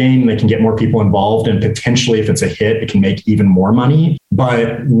skin in the game. They can get more people involved, and potentially if it's a hit, it can make even more money.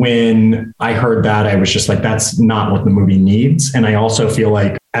 But when I heard that, I was just like, that's not what the movie needs. And I also feel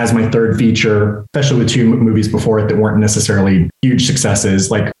like as my third feature, especially the two movies before it that weren't necessarily huge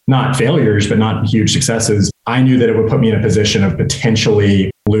successes, like not failures, but not huge successes, I knew that it would put me in a position of potentially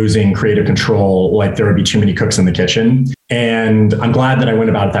losing creative control. Like there would be too many cooks in the kitchen. And I'm glad that I went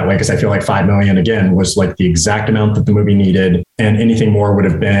about it that way, because I feel like $5 million, again, was like the exact amount that the movie needed. And anything more would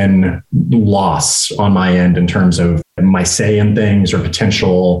have been loss on my end in terms of my say in things or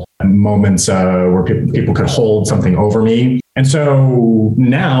potential moments where people could hold something over me. And so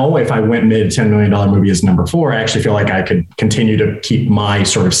now if I went mid $10 million movie as number 4, I actually feel like I could continue to keep my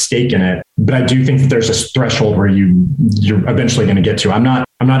sort of stake in it. But I do think that there's a threshold where you're eventually going to get to. I'm not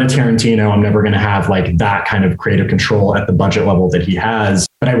a Tarantino. I'm never going to have like that kind of creative control at the budget level that he has.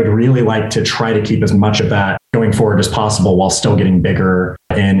 But I would really like to try to keep as much of that going forward as possible while still getting bigger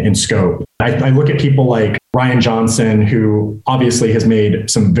in scope. I look at people like Rian Johnson, who obviously has made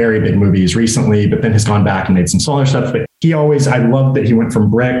some very big movies recently, but then has gone back and made some smaller stuff. But I love that he went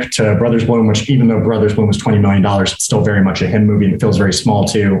from Brick to Brothers Bloom, which even though Brothers Bloom was $20 million, it's still very much a him movie and it feels very small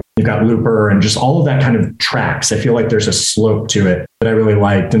too. You've got Looper and just all of that kind of tracks. I feel like there's a slope to it that I really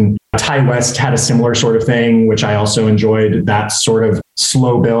liked. And Ty West had a similar sort of thing, which I also enjoyed, that sort of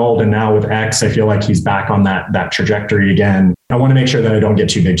slow build. And now with X, I feel like he's back on that trajectory again. I want to make sure that I don't get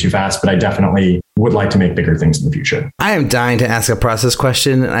too big too fast, but I definitely would like to make bigger things in the future. I am dying to ask a process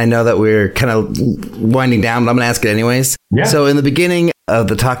question. I know that we're kind of winding down, but I'm going to ask it anyways. Yeah. So in the beginning of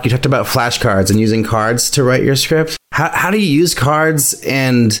the talk, you talked about flashcards and using cards to write your script. How do you use cards?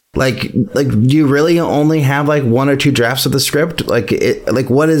 And like do you really only have like 1 or 2 drafts of the script? Like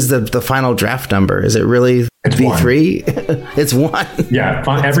what is the final draft number? Is it really V3? It's 1. Yeah,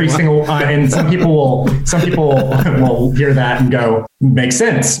 every single and some people will hear that and go, makes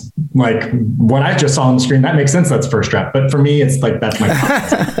sense. Like what I just saw on the screen, that makes sense. That's first draft. But for me, it's like that's my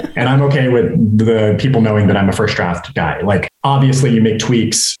process. And I'm okay with the people knowing that I'm a first draft guy. Like obviously you make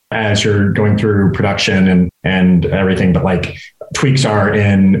tweaks as you're going through production and everything, but like tweaks are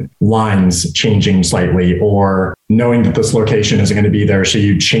in lines changing slightly or knowing that this location isn't going to be there. So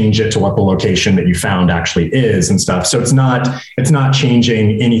you change it to what the location that you found actually is and stuff. So it's not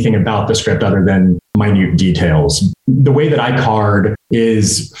changing anything about the script other than minute details. The way that I card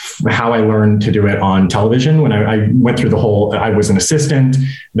is how I learned to do it on television. When I went through I was an assistant,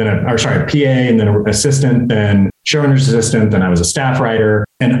 then a PA, and then an assistant, then showrunner's assistant, then I was a staff writer.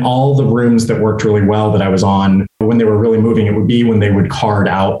 And all the rooms that worked really well that I was on when they were really moving, it would be when they would card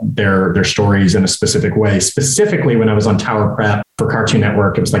out their stories in a specific way. Specifically, when I was on Tower Prep for Cartoon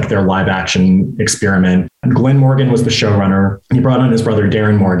Network, it was like their live action experiment. Glenn Morgan was the showrunner. He brought on his brother,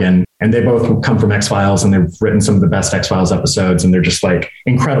 Darren Morgan, and they both come from X-Files and they've written some of the best X-Files episodes. And they're just like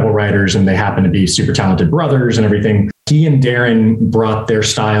incredible writers. And they happen to be super talented brothers and everything. He and Darren brought their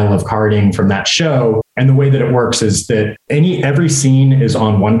style of carding from that show. And the way that it works is that every scene is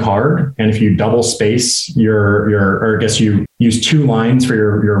on one card. And if you double space or I guess you use 2 lines for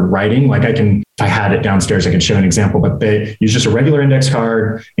your writing, like if I had it downstairs, I could show an example, but they use just a regular index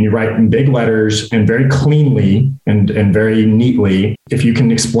card and you write in big letters and very cleanly and very neatly. If you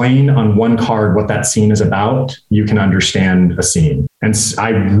can explain on one card what that scene is about, you can understand a scene. And I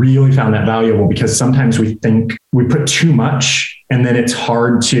really found that valuable because sometimes we think we put too much and then it's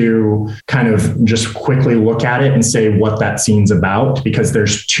hard to kind of just quickly look at it and say what that scene's about because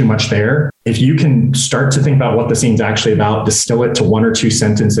there's too much there. If you can start to think about what the scene's actually about, distill it to 1 or 2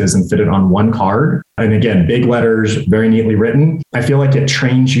 sentences and fit it on one card. And again, big letters, very neatly written. I feel like it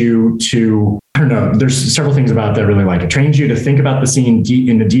trains you to, I don't know, there's several things about it that I really like. It trains you to think about the scene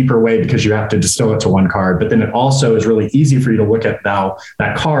in a deeper way because you have to distill it to one card. But then it also is really easy for you to look at now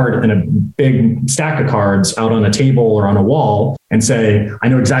that card in a big stack of cards out on a table or on a wall and say, I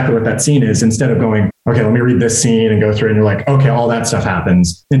know exactly what that scene is, instead of going, okay, let me read this scene and go through it. And you're like, okay, all that stuff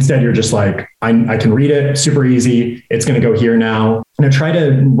happens. Instead, you're just like, I can read it, super easy. It's going to go here now. And I try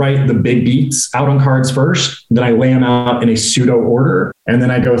to write the big beats out on cards first. Then I lay them out in a pseudo order. And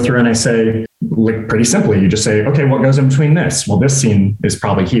then I go through and I say, like, pretty simply, you just say, okay, what goes in between this? Well, this scene is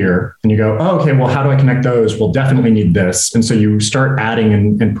probably here. And you go, oh, okay, well, how do I connect those? We'll definitely need this. And so you start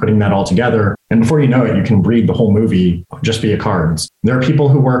adding and putting that all together. And before you know it, you can read the whole movie just via cards. There are people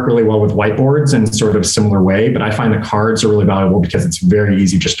who work really well with whiteboards in sort of a similar way, but I find that cards are really valuable because it's very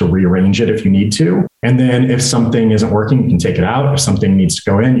easy just to rearrange it if you need to. And then if something isn't working, you can take it out. If something needs to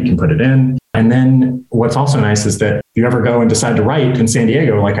go in, you can put it in. And then what's also nice is that if you ever go and decide to write in San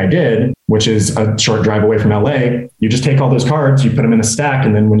Diego, like I did, which is a short drive away from LA, you just take all those cards, you put them in a stack.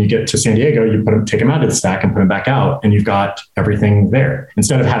 And then when you get to San Diego, you take them out of the stack and put them back out. And you've got everything there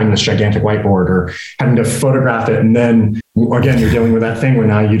instead of having this gigantic whiteboard or having to photograph it. And then again, you're dealing with that thing where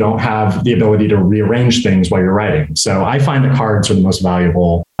now you don't have the ability to rearrange things while you're writing. So I find that cards are the most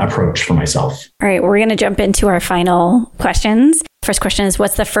valuable approach for myself. All right, we're going to jump into our final questions. First question is,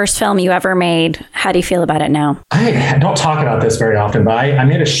 what's the first film you ever made? How do you feel about it now? I don't talk about this very often, but I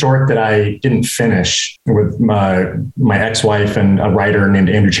made a short that I didn't finish with my ex-wife and a writer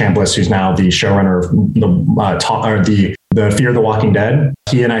named Andrew Chambliss, who's now the showrunner of the Fear the Walking Dead.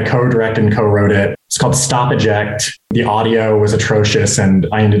 He and I co-directed and co-wrote it. It's called Stop Eject. The audio was atrocious and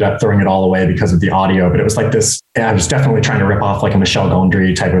I ended up throwing it all away because of the audio. But it was like this I was definitely trying to rip off like a Michel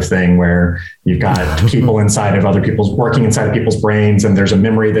Gondry type of thing where you've got people inside of other people's working inside of people's brains, and there's a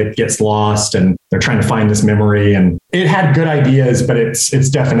memory that gets lost and they're trying to find this memory. And it had good ideas, but it's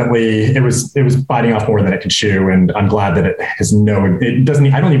definitely, it was biting off more than it could chew. And I'm glad that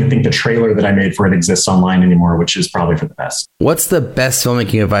I don't even think the trailer that I made for it exists online anymore, which is probably for the best. What's the best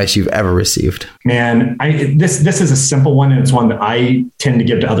filmmaking advice you've ever received? Man, this is a simple one, and it's one that I tend to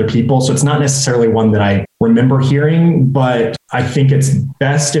give to other people. So it's not necessarily one that I remember hearing, but I think it's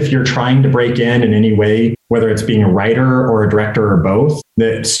best if you're trying to break in any way, whether it's being a writer or a director or both,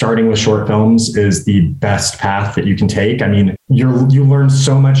 that starting with short films is the best path that you can take. I mean, you learn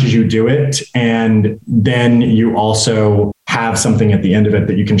so much as you do it. And then you also have something at the end of it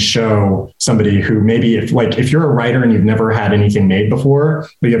that you can show somebody who maybe if you're a writer and you've never had anything made before,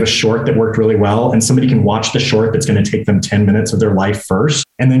 but you have a short that worked really well, and somebody can watch the short that's going to take them 10 minutes of their life first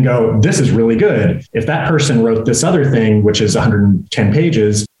and then go, this is really good. If that person wrote this other thing, which is 110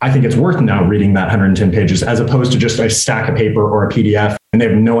 pages, I think it's worth now reading that 110 pages as opposed to just a stack of paper or a PDF and they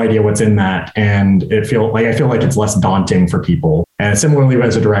have no idea what's in that. And I feel like it's less daunting for people. And similarly,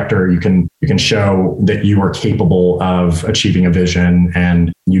 as a director, you can show that you are capable of achieving a vision,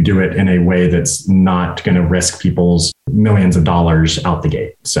 and you do it in a way that's not going to risk people's millions of dollars out the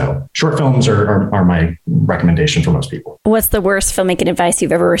gate. So short films are my recommendation for most people. What's the worst filmmaking advice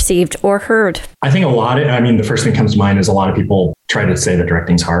you've ever received or heard? I think the first thing that comes to mind is a lot of people try to say that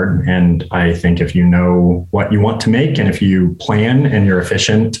directing's hard. And I think if you know what you want to make, and if you plan and you're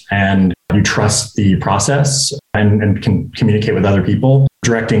efficient and you trust the process and can communicate with other people,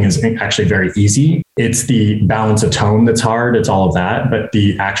 directing is actually very easy. It's the balance of tone that's hard. It's all of that. But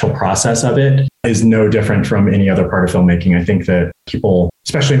the actual process of it is no different from any other part of filmmaking. I think that people,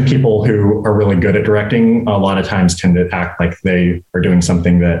 especially people who are really good at directing, a lot of times tend to act like they are doing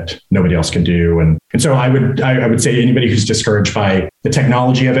something that nobody else can do. And so I would say anybody who's discouraged by the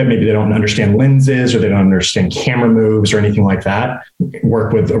technology of it, maybe they don't understand lenses or they don't understand camera moves or anything like that,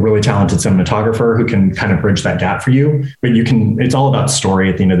 work with a really talented cinematographer who can kind of bridge that gap for you. But it's all about story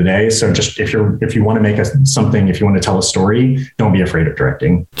at the end of the day. So just if you want to make if you want to tell a story, don't be afraid of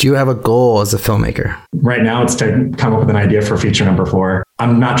directing. Do you have a goal as a filmmaker? Right now, it's to come up with an idea for feature number 4.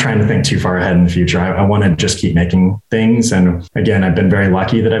 I'm not trying to think too far ahead in the future. I want to just keep making things. And again, I've been very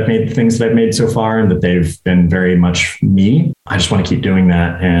lucky that I've made the things that I've made so far and that they've been very much me. I just want to keep doing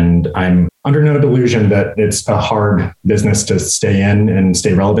that. And I'm under no delusion that it's a hard business to stay in and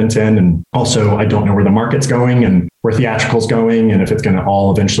stay relevant in. And also, I don't know where the market's going and where theatrical's going, and if it's going to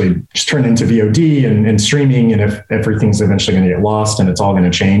all eventually just turn into VOD and streaming, and if everything's eventually going to get lost and it's all going to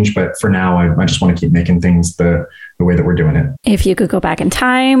change. But for now, I just want to keep making things the way that we're doing it. If you could go back in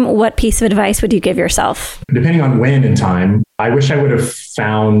time, what piece of advice would you give yourself? Depending on when in time, I wish I would have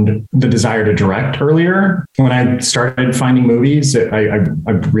found the desire to direct earlier. When I started finding movies, I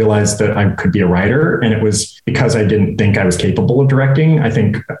realized that I could be a writer, and it was because I didn't think I was capable of directing. I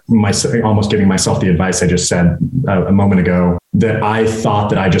think almost giving myself the advice I just said a moment ago, that I thought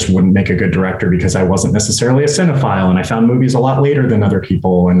that I just wouldn't make a good director because I wasn't necessarily a cinephile, and I found movies a lot later than other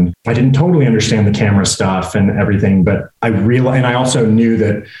people, and I didn't totally understand the camera stuff and everything. But I also knew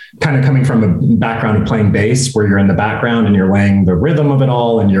that, kind of coming from a background of playing bass, where you're in the background and you're laying the rhythm of it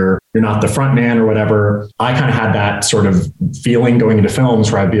all, and you're not the front man or whatever. I kind of had that sort of feeling going into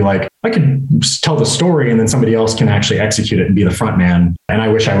films where I'd be like, I could tell the story and then somebody else can actually execute it and be the front man. And I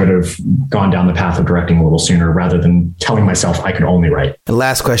wish I would have gone down the path of directing a little sooner rather than telling myself I could only write. The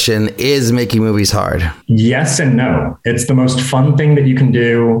last question, is making movies hard? Yes and no. It's the most fun thing that you can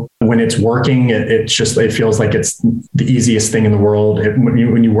do. When it's working, it feels like it's the easiest thing in the world.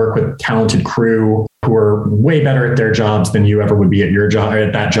 When you work with talented crew who are way better at their jobs than you ever would be at your job,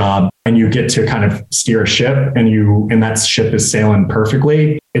 at that job, and you get to kind of steer a ship and that ship is sailing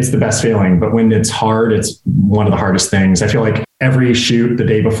perfectly, it's the best feeling. But when it's hard, it's one of the hardest things. I feel like every shoot the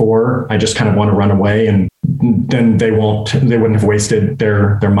day before, I just kind of want to run away, and then they wouldn't have wasted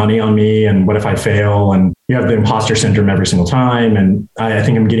their money on me. And what if I fail? And you have the imposter syndrome every single time. And I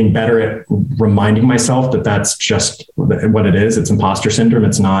think I'm getting better at reminding myself that that's just what it is. It's imposter syndrome.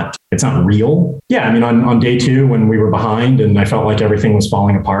 It's not real. Yeah. I mean, on day 2, when we were behind and I felt like everything was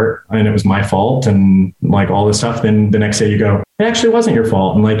falling apart and it was my fault and like all this stuff, then the next day you go, it actually wasn't your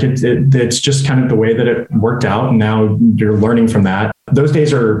fault. And like, it's just kind of the way that it worked out. And now you're learning from that. Those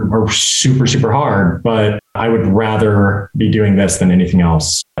days are super, super hard, but I would rather be doing this than anything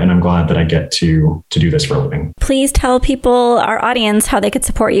else. And I'm glad that I get to do this for a living. Please tell people, our audience, how they could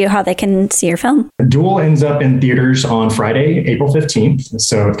support you, how they can see your film. Duel ends up in theaters on Friday, April 15th.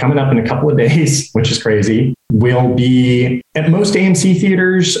 So it's coming up in a couple of days, which is crazy. will be at most AMC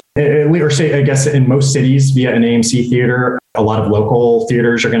theaters, or say, I guess in most cities via an AMC theater. A lot of local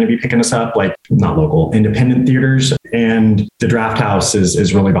theaters are going to be picking us up, like not local, independent theaters. And the Draft House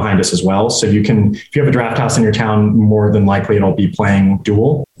is really behind us as well. So if you have a Draft House in your town, more than likely it'll be playing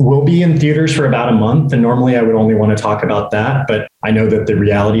Duel. We'll be in theaters for about a month. And normally I would only want to talk about that. But I know that the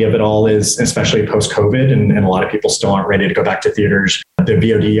reality of it all is, especially post-COVID, and a lot of people still aren't ready to go back to theaters. The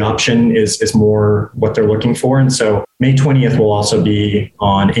VOD option is more what they're looking for. And so May 20th will also be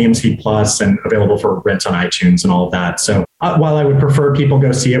on AMC Plus and available for rent on iTunes and all of that. So while I would prefer people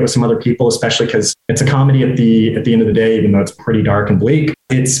go see it with some other people, especially because it's a comedy at the end of the day, even though it's pretty dark and bleak,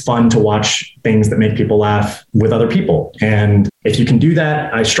 it's fun to watch things that make people laugh with other people. And if you can do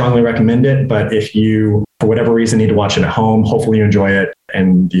that, I strongly recommend it. But if you, for whatever reason, need to watch it at home, hopefully you enjoy it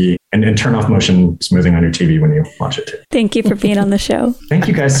and turn off motion smoothing on your TV when you watch it too. Thank you for being on the show. Thank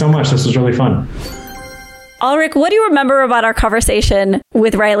you guys so much. This was really fun. Ulrich, what do you remember about our conversation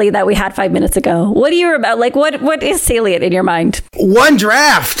with Riley that we had 5 minutes ago? What do you remember? Like, what is salient in your mind? One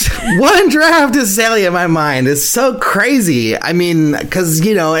draft is salient in my mind. It's so crazy. I mean, because,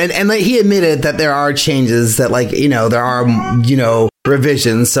 and like he admitted that there are changes that there are,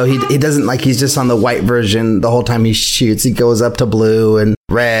 revisions. So he doesn't he's just on the white version the whole time he shoots. He goes up to blue and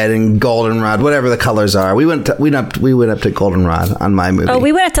red and goldenrod, whatever the colors are. We went up to goldenrod on my movie. Oh,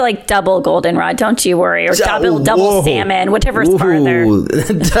 we went up to double goldenrod. Don't you worry. Or double salmon, whichever's farther.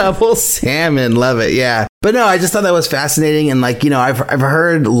 Double salmon. Love it. Yeah. But no, I just thought that was fascinating. And I've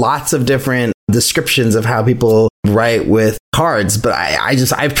heard lots of different descriptions of how people write with cards, but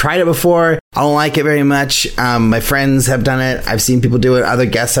I've tried it before. I don't like it very much. My friends have done it. I've seen people do it. Other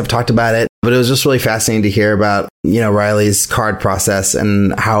guests have talked about it, but it was just really fascinating to hear about, Riley's card process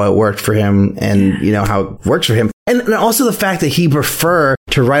and how it worked for him and, how it works for him. And also the fact that he preferred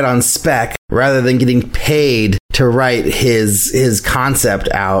to write on spec rather than getting paid to write his concept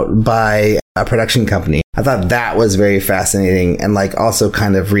out by a production company. I thought that was very fascinating and also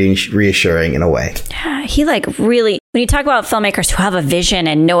kind of reassuring in a way. Yeah, he really, when you talk about filmmakers who have a vision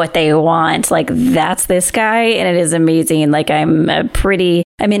and know what they want, that's this guy, and it is amazing. I'm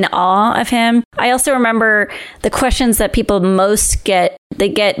in awe of him. I also remember the questions that people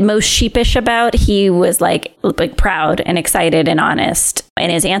get most sheepish about. He was proud and excited and honest in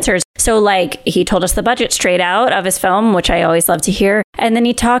his answers. So he told us the budget straight out of his film, which I always love to hear. And then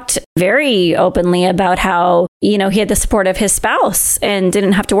he talked very openly about how, he had the support of his spouse and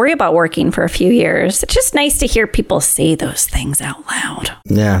didn't have to worry about working for a few years. It's just nice to hear people say those things out loud.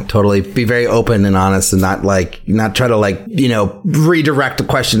 Yeah, totally. Be very open and honest and not try to redirect a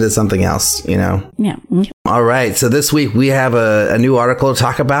question to something else, Yeah. All right. So this week we have a new article to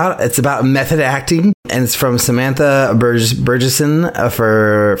talk about. It's about method acting, and it's from Samantha Burgesson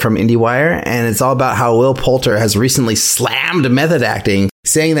from IndieWire. And it's all about how Will Poulter has recently slammed method acting,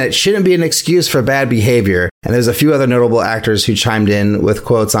 saying that it shouldn't be an excuse for bad behavior. And there's a few other notable actors who chimed in with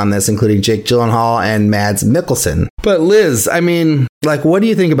quotes on this, including Jake Gyllenhaal and Mads Mikkelsen. But Liz, what do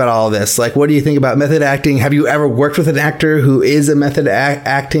you think about all of this? What do you think about method acting? Have you ever worked with an actor who is a method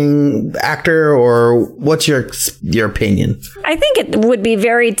acting actor, or what's your opinion? I think it would be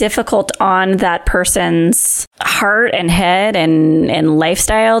very difficult on that person's heart and head and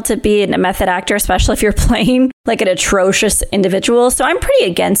lifestyle to be a method actor, especially if you're playing an atrocious individual. So I'm pretty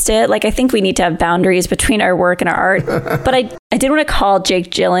against it. I think we need to have boundaries between our work and our art. But I did want to call Jake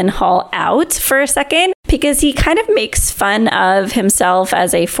Gyllenhaal out for a second, because he kind of makes fun of himself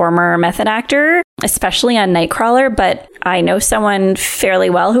as a former method actor, especially on Nightcrawler. But I know someone fairly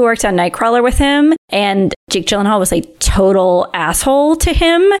well who worked on Nightcrawler with him, and Jake Gyllenhaal was a total asshole to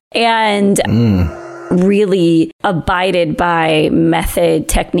him and really abided by method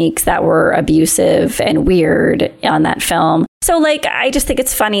techniques that were abusive and weird on that film. So I just think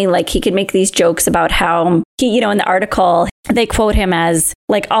it's funny, he could make these jokes about how he, in the article, they quote him as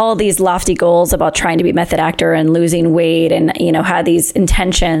all these lofty goals about trying to be a method actor and losing weight and, had these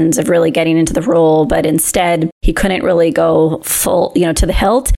intentions of really getting into the role, but instead he couldn't really go full, to the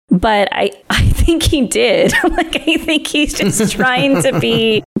hilt. But I think he did. I think he's just trying to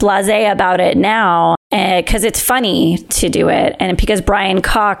be blasé about it now because it's funny to do it. And because Brian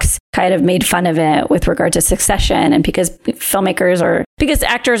Cox kind of made fun of it with regard to Succession, and because because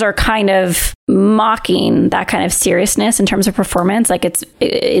actors are kind of mocking that kind of seriousness in terms of performance. It's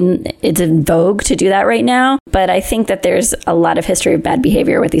in vogue to do that right now. But I think that there's a lot of history of bad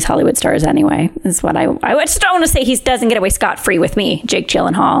behavior with these Hollywood stars anyway, is what I just don't want to say he doesn't get away scot-free with me, Jake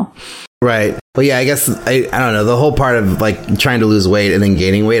Gyllenhaal. Right. Well, yeah, I guess, I don't know, the whole part of trying to lose weight and then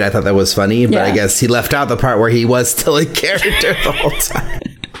gaining weight, I thought that was funny, but yeah. I guess he left out the part where he was still a character the whole time.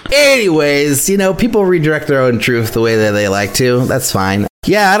 Anyways, people redirect their own truth the way that they like to. That's fine.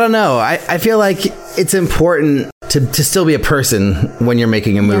 Yeah, I don't know. I feel like it's important to still be a person when you're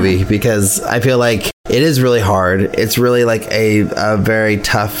making a movie, because I feel like it is really hard. It's really like a very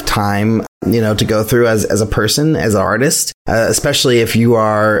tough time, to go through as a person, as an artist, especially if you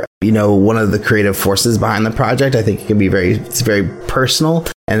are, one of the creative forces behind the project. I think it can be it's very personal,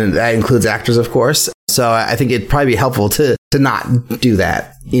 and that includes actors, of course. So I think it'd probably be helpful to not do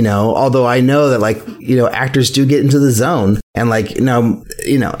that, although I know that actors do get into the zone, and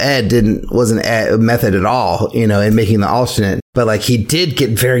Ed wasn't a method at all, in making the alternate, but he did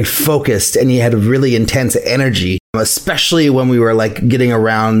get very focused, and he had really intense energy, especially when we were getting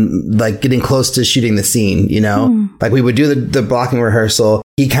around, getting close to shooting the scene, we would do the blocking rehearsal.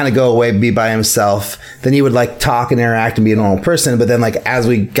 He'd kind of go away, be by himself. Then he would talk and interact and be a normal person. But then as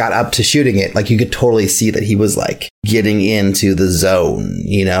we got up to shooting it, you could totally see that he was getting into the zone,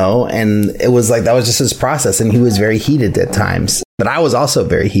 and it was that was just his process. And he was very heated at times. But I was also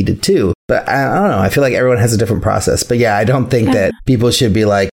very heated too. But I don't know. I feel like everyone has a different process. But yeah, I don't think that people should be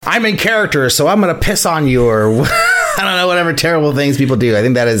I'm in character, so I'm going to piss on you, or I don't know, whatever terrible things people do. I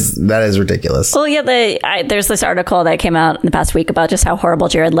think that is ridiculous. Well, yeah, there's this article that came out in the past week about just how horrible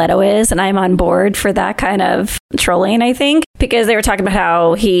Jared Leto is. And I'm on board for that kind of trolling, I think, because they were talking about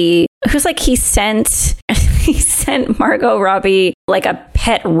how he sent Margot Robbie a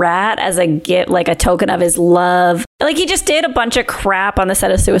pet rat as a gift, a token of his love. He just did a bunch of crap on the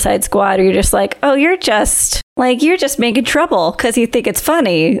set of Suicide Squad, where you're just oh, you're just making trouble because you think it's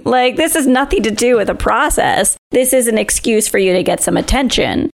funny. This has nothing to do with the process. This is an excuse for you to get some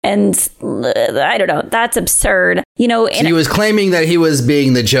attention. And I don't know. That's absurd. So he was claiming that he was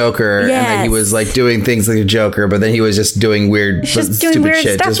being the Joker, and that he was doing things like a Joker, but then he was just doing weird, stupid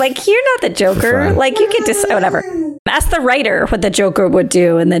shit. Stuff. You're not the Joker. You get to whatever. Ask the writer what the Joker would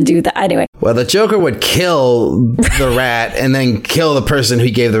do, and then do that anyway. Well, the Joker would kill the rat and then kill the person who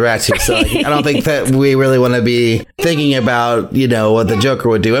he gave the rat to. So I don't think that we really want to be thinking about, what the Joker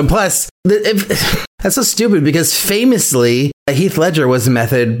would do. And plus, that's so stupid, because famously Heath Ledger was the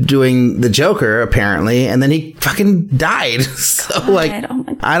method doing the Joker, apparently, and then he fucking died. So I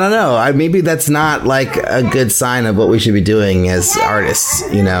don't know. Maybe that's not a good sign of what we should be doing as artists,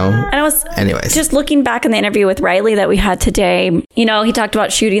 And I was anyways just looking back in the interview with Riley that we had today. He talked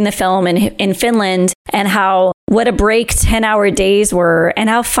about shooting the film in Finland, and what a break 10-hour days were, and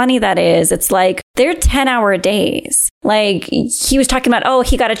how funny that is. It's they're 10-hour days. He was talking about,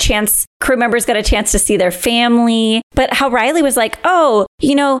 crew members got a chance to see their family, but how Riley was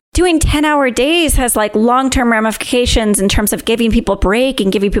doing 10-hour days has long-term ramifications in terms of giving people a break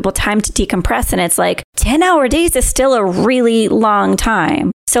and giving people time to decompress. And it's 10-hour days is still a really long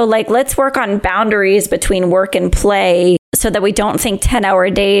time. So let's work on boundaries between work and play, so that we don't think 10-hour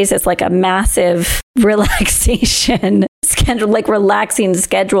days is a massive relaxation schedule, relaxing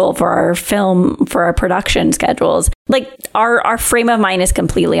schedule for our production schedules. Our frame of mind is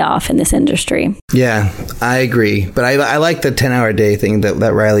completely off in this industry. Yeah, I agree. But I like the 10-hour day thing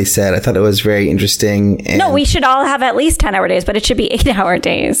that Riley said. I thought it was very interesting. And no, we should all have at least 10-hour days, but it should be 8-hour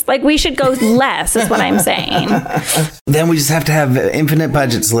days. We should go less, is what I'm saying. Then we just have to have infinite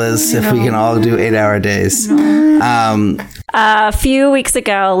budgets, Liz, if we can all do 8-hour days. A few weeks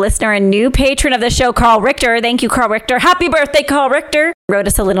ago, listener and new patron of the show, Carl Richter, thank you, Carl Richter. Happy birthday, Carl Richter, wrote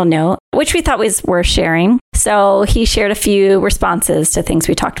us a little note, which we thought was worth sharing. So he shared a few responses to things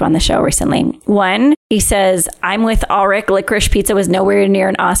we talked about on the show recently. One, he says, I'm with Ulrich. Licorice Pizza was nowhere near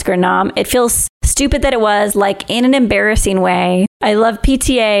an Oscar nom. It feels stupid that it was, in an embarrassing way. I love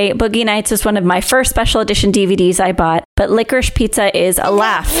PTA. Boogie Nights was one of my first special edition DVDs I bought, but Licorice Pizza is a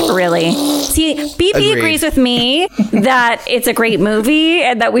laugh, really. See, BP agrees with me that it's a great movie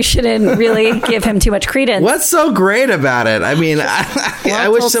and that we shouldn't really give him too much credence. What's so great about it? I mean, I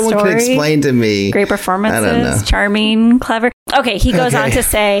wish someone could explain to me. Great performances, charming, clever. Okay, he goes on to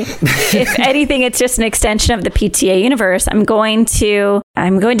say, if anything, it's just an extension of the PTA universe. I'm going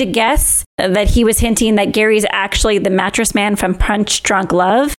to guess that he was hinting that Gary's actually the mattress man from Punch Drunk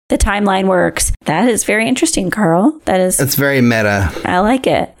Love. The timeline works. That is very interesting, Carl. It's very meta. I like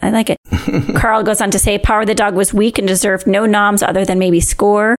it. Carl goes on to say, Power the Dog was weak and deserved no noms other than maybe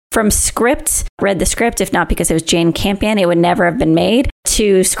score. From script, read the script, if not because it was Jane Campion, it would never have been made.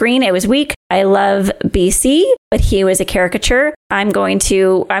 To screen, it was weak. I love BC, but he was a caricature. I'm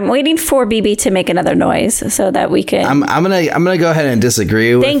waiting for BB to make another noise so that we can. I'm gonna go ahead and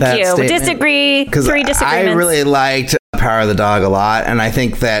disagree with that statement. Thank you. Disagree. 3 disagreements. I really liked Power of the Dog a lot, and I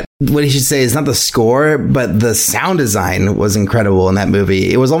think that what he should say is not the score, but the sound design was incredible in that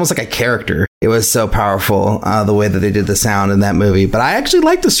movie. It was almost like a character. It was so powerful, the way that they did the sound in that movie. But I actually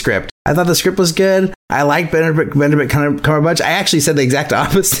liked the script. I thought the script was good. I liked Benedict Cumberbatch. I actually said the exact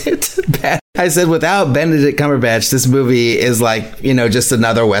opposite. I said, without Benedict Cumberbatch, this movie is like, just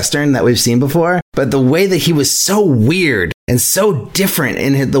another Western that we've seen before. But the way that he was so weird and so different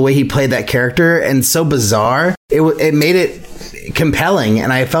in the way he played that character and so bizarre, it made it compelling.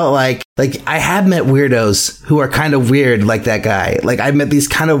 And I felt like I have met weirdos who are kind of weird like that guy. Like I've met these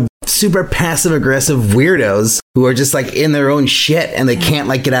kind of super passive aggressive weirdos who are just like in their own shit and they can't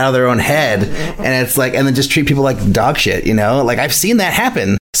like get out of their own head. And it's like, and then just treat people like dog shit, like I've seen that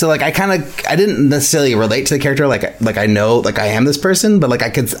happen. So like I didn't necessarily relate to the character like I know like I am this person, but like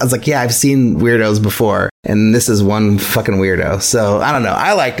I was like, yeah, I've seen weirdos before and this is one fucking weirdo. So I don't know,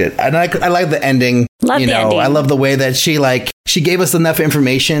 I liked it. I like the ending. Love the ending. I love the way that she gave us enough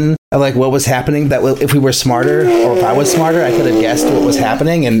information of like what was happening that if we were smarter or if I was smarter, I could have guessed what was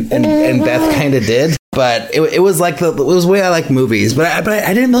happening, and Beth kind of did. But it was like it was the way I like movies, but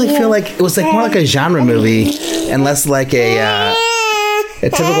I didn't really feel like it was like more like a genre movie and less like a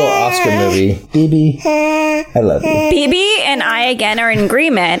typical Oscar movie. BB, I love you. BB and I again are in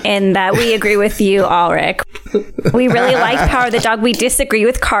agreement in that we agree with you, Ulrich. We really like Power of the Dog. We disagree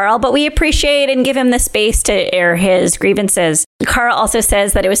with Carl, but we appreciate and give him the space to air his grievances. Carl also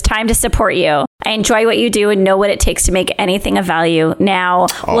says that it was time to support you. I enjoy what you do and know what it takes to make anything of value. Now,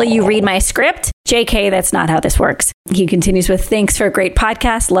 will you read my script? JK, that's not how this works. He continues with, thanks for a great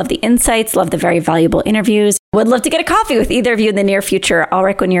podcast. Love the insights. Love the very valuable interviews. Would love to get a coffee with either of you in the near future.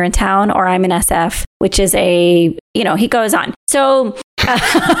 Ulrich, when you're in town, or I'm in SF, which is he goes on. So,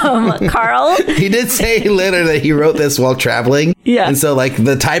 Carl. He did say later that he wrote this while traveling. Yeah. And so like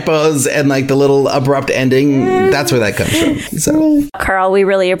the typos and like the little abrupt ending, that's where that comes from. So, Carl, we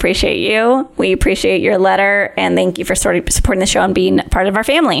really appreciate you. We appreciate your letter and thank you for supporting the show and being part of our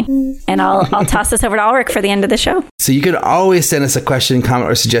family. And I'll toss this over to Ulrich for the end of the show. So you can always send us a question,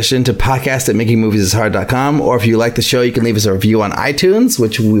 comment, or suggestion to podcast@makingmoviesishard.com. Or if you like the show, you can leave us a review on iTunes,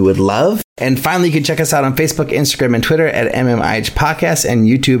 which we would love. And finally, you can check us out on Facebook, Instagram, and Twitter at MMIH Podcast and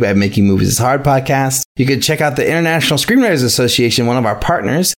YouTube at Making Movies is Hard Podcast. You can check out the International Screenwriters Association, one of our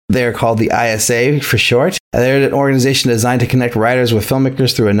partners. They're called the ISA for short. They're an organization designed to connect writers with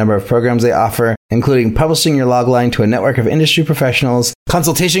filmmakers through a number of programs they offer, including publishing your logline to a network of industry professionals,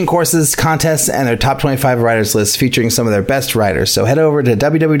 consultation courses, contests, and their top 25 writers list featuring some of their best writers. So head over to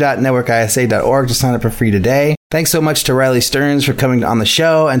www.networkisa.org to sign up for free today. Thanks so much to Riley Stearns for coming on the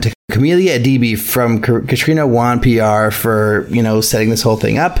show, and to Camelia DB from Katrina Wan PR for, setting this whole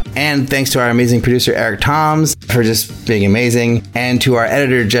thing up. And thanks to our amazing producer, Eric Toms, for just being amazing. And to our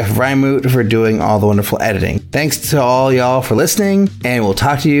editor, Jeff Reimuth, for doing all the wonderful editing. Thanks to all y'all for listening, and we'll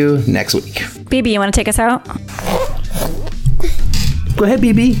talk to you next week. BB, you want to take us out? Go ahead,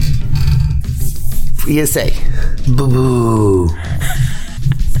 BB. ESA. Boo-boo.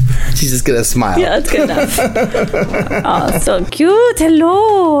 She's just gonna smile. Yeah, that's good enough. Oh, so cute.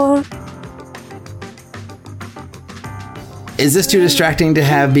 Hello. Is this too distracting to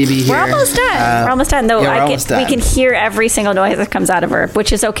have BB here? We're almost done. We're almost done. Though we can hear every single noise that comes out of her,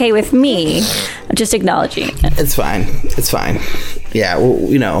 which is okay with me. I'm just acknowledging it. It's fine. It's fine. Yeah,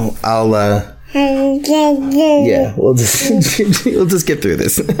 well, I'll yeah, we'll just get through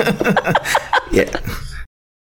this. Yeah.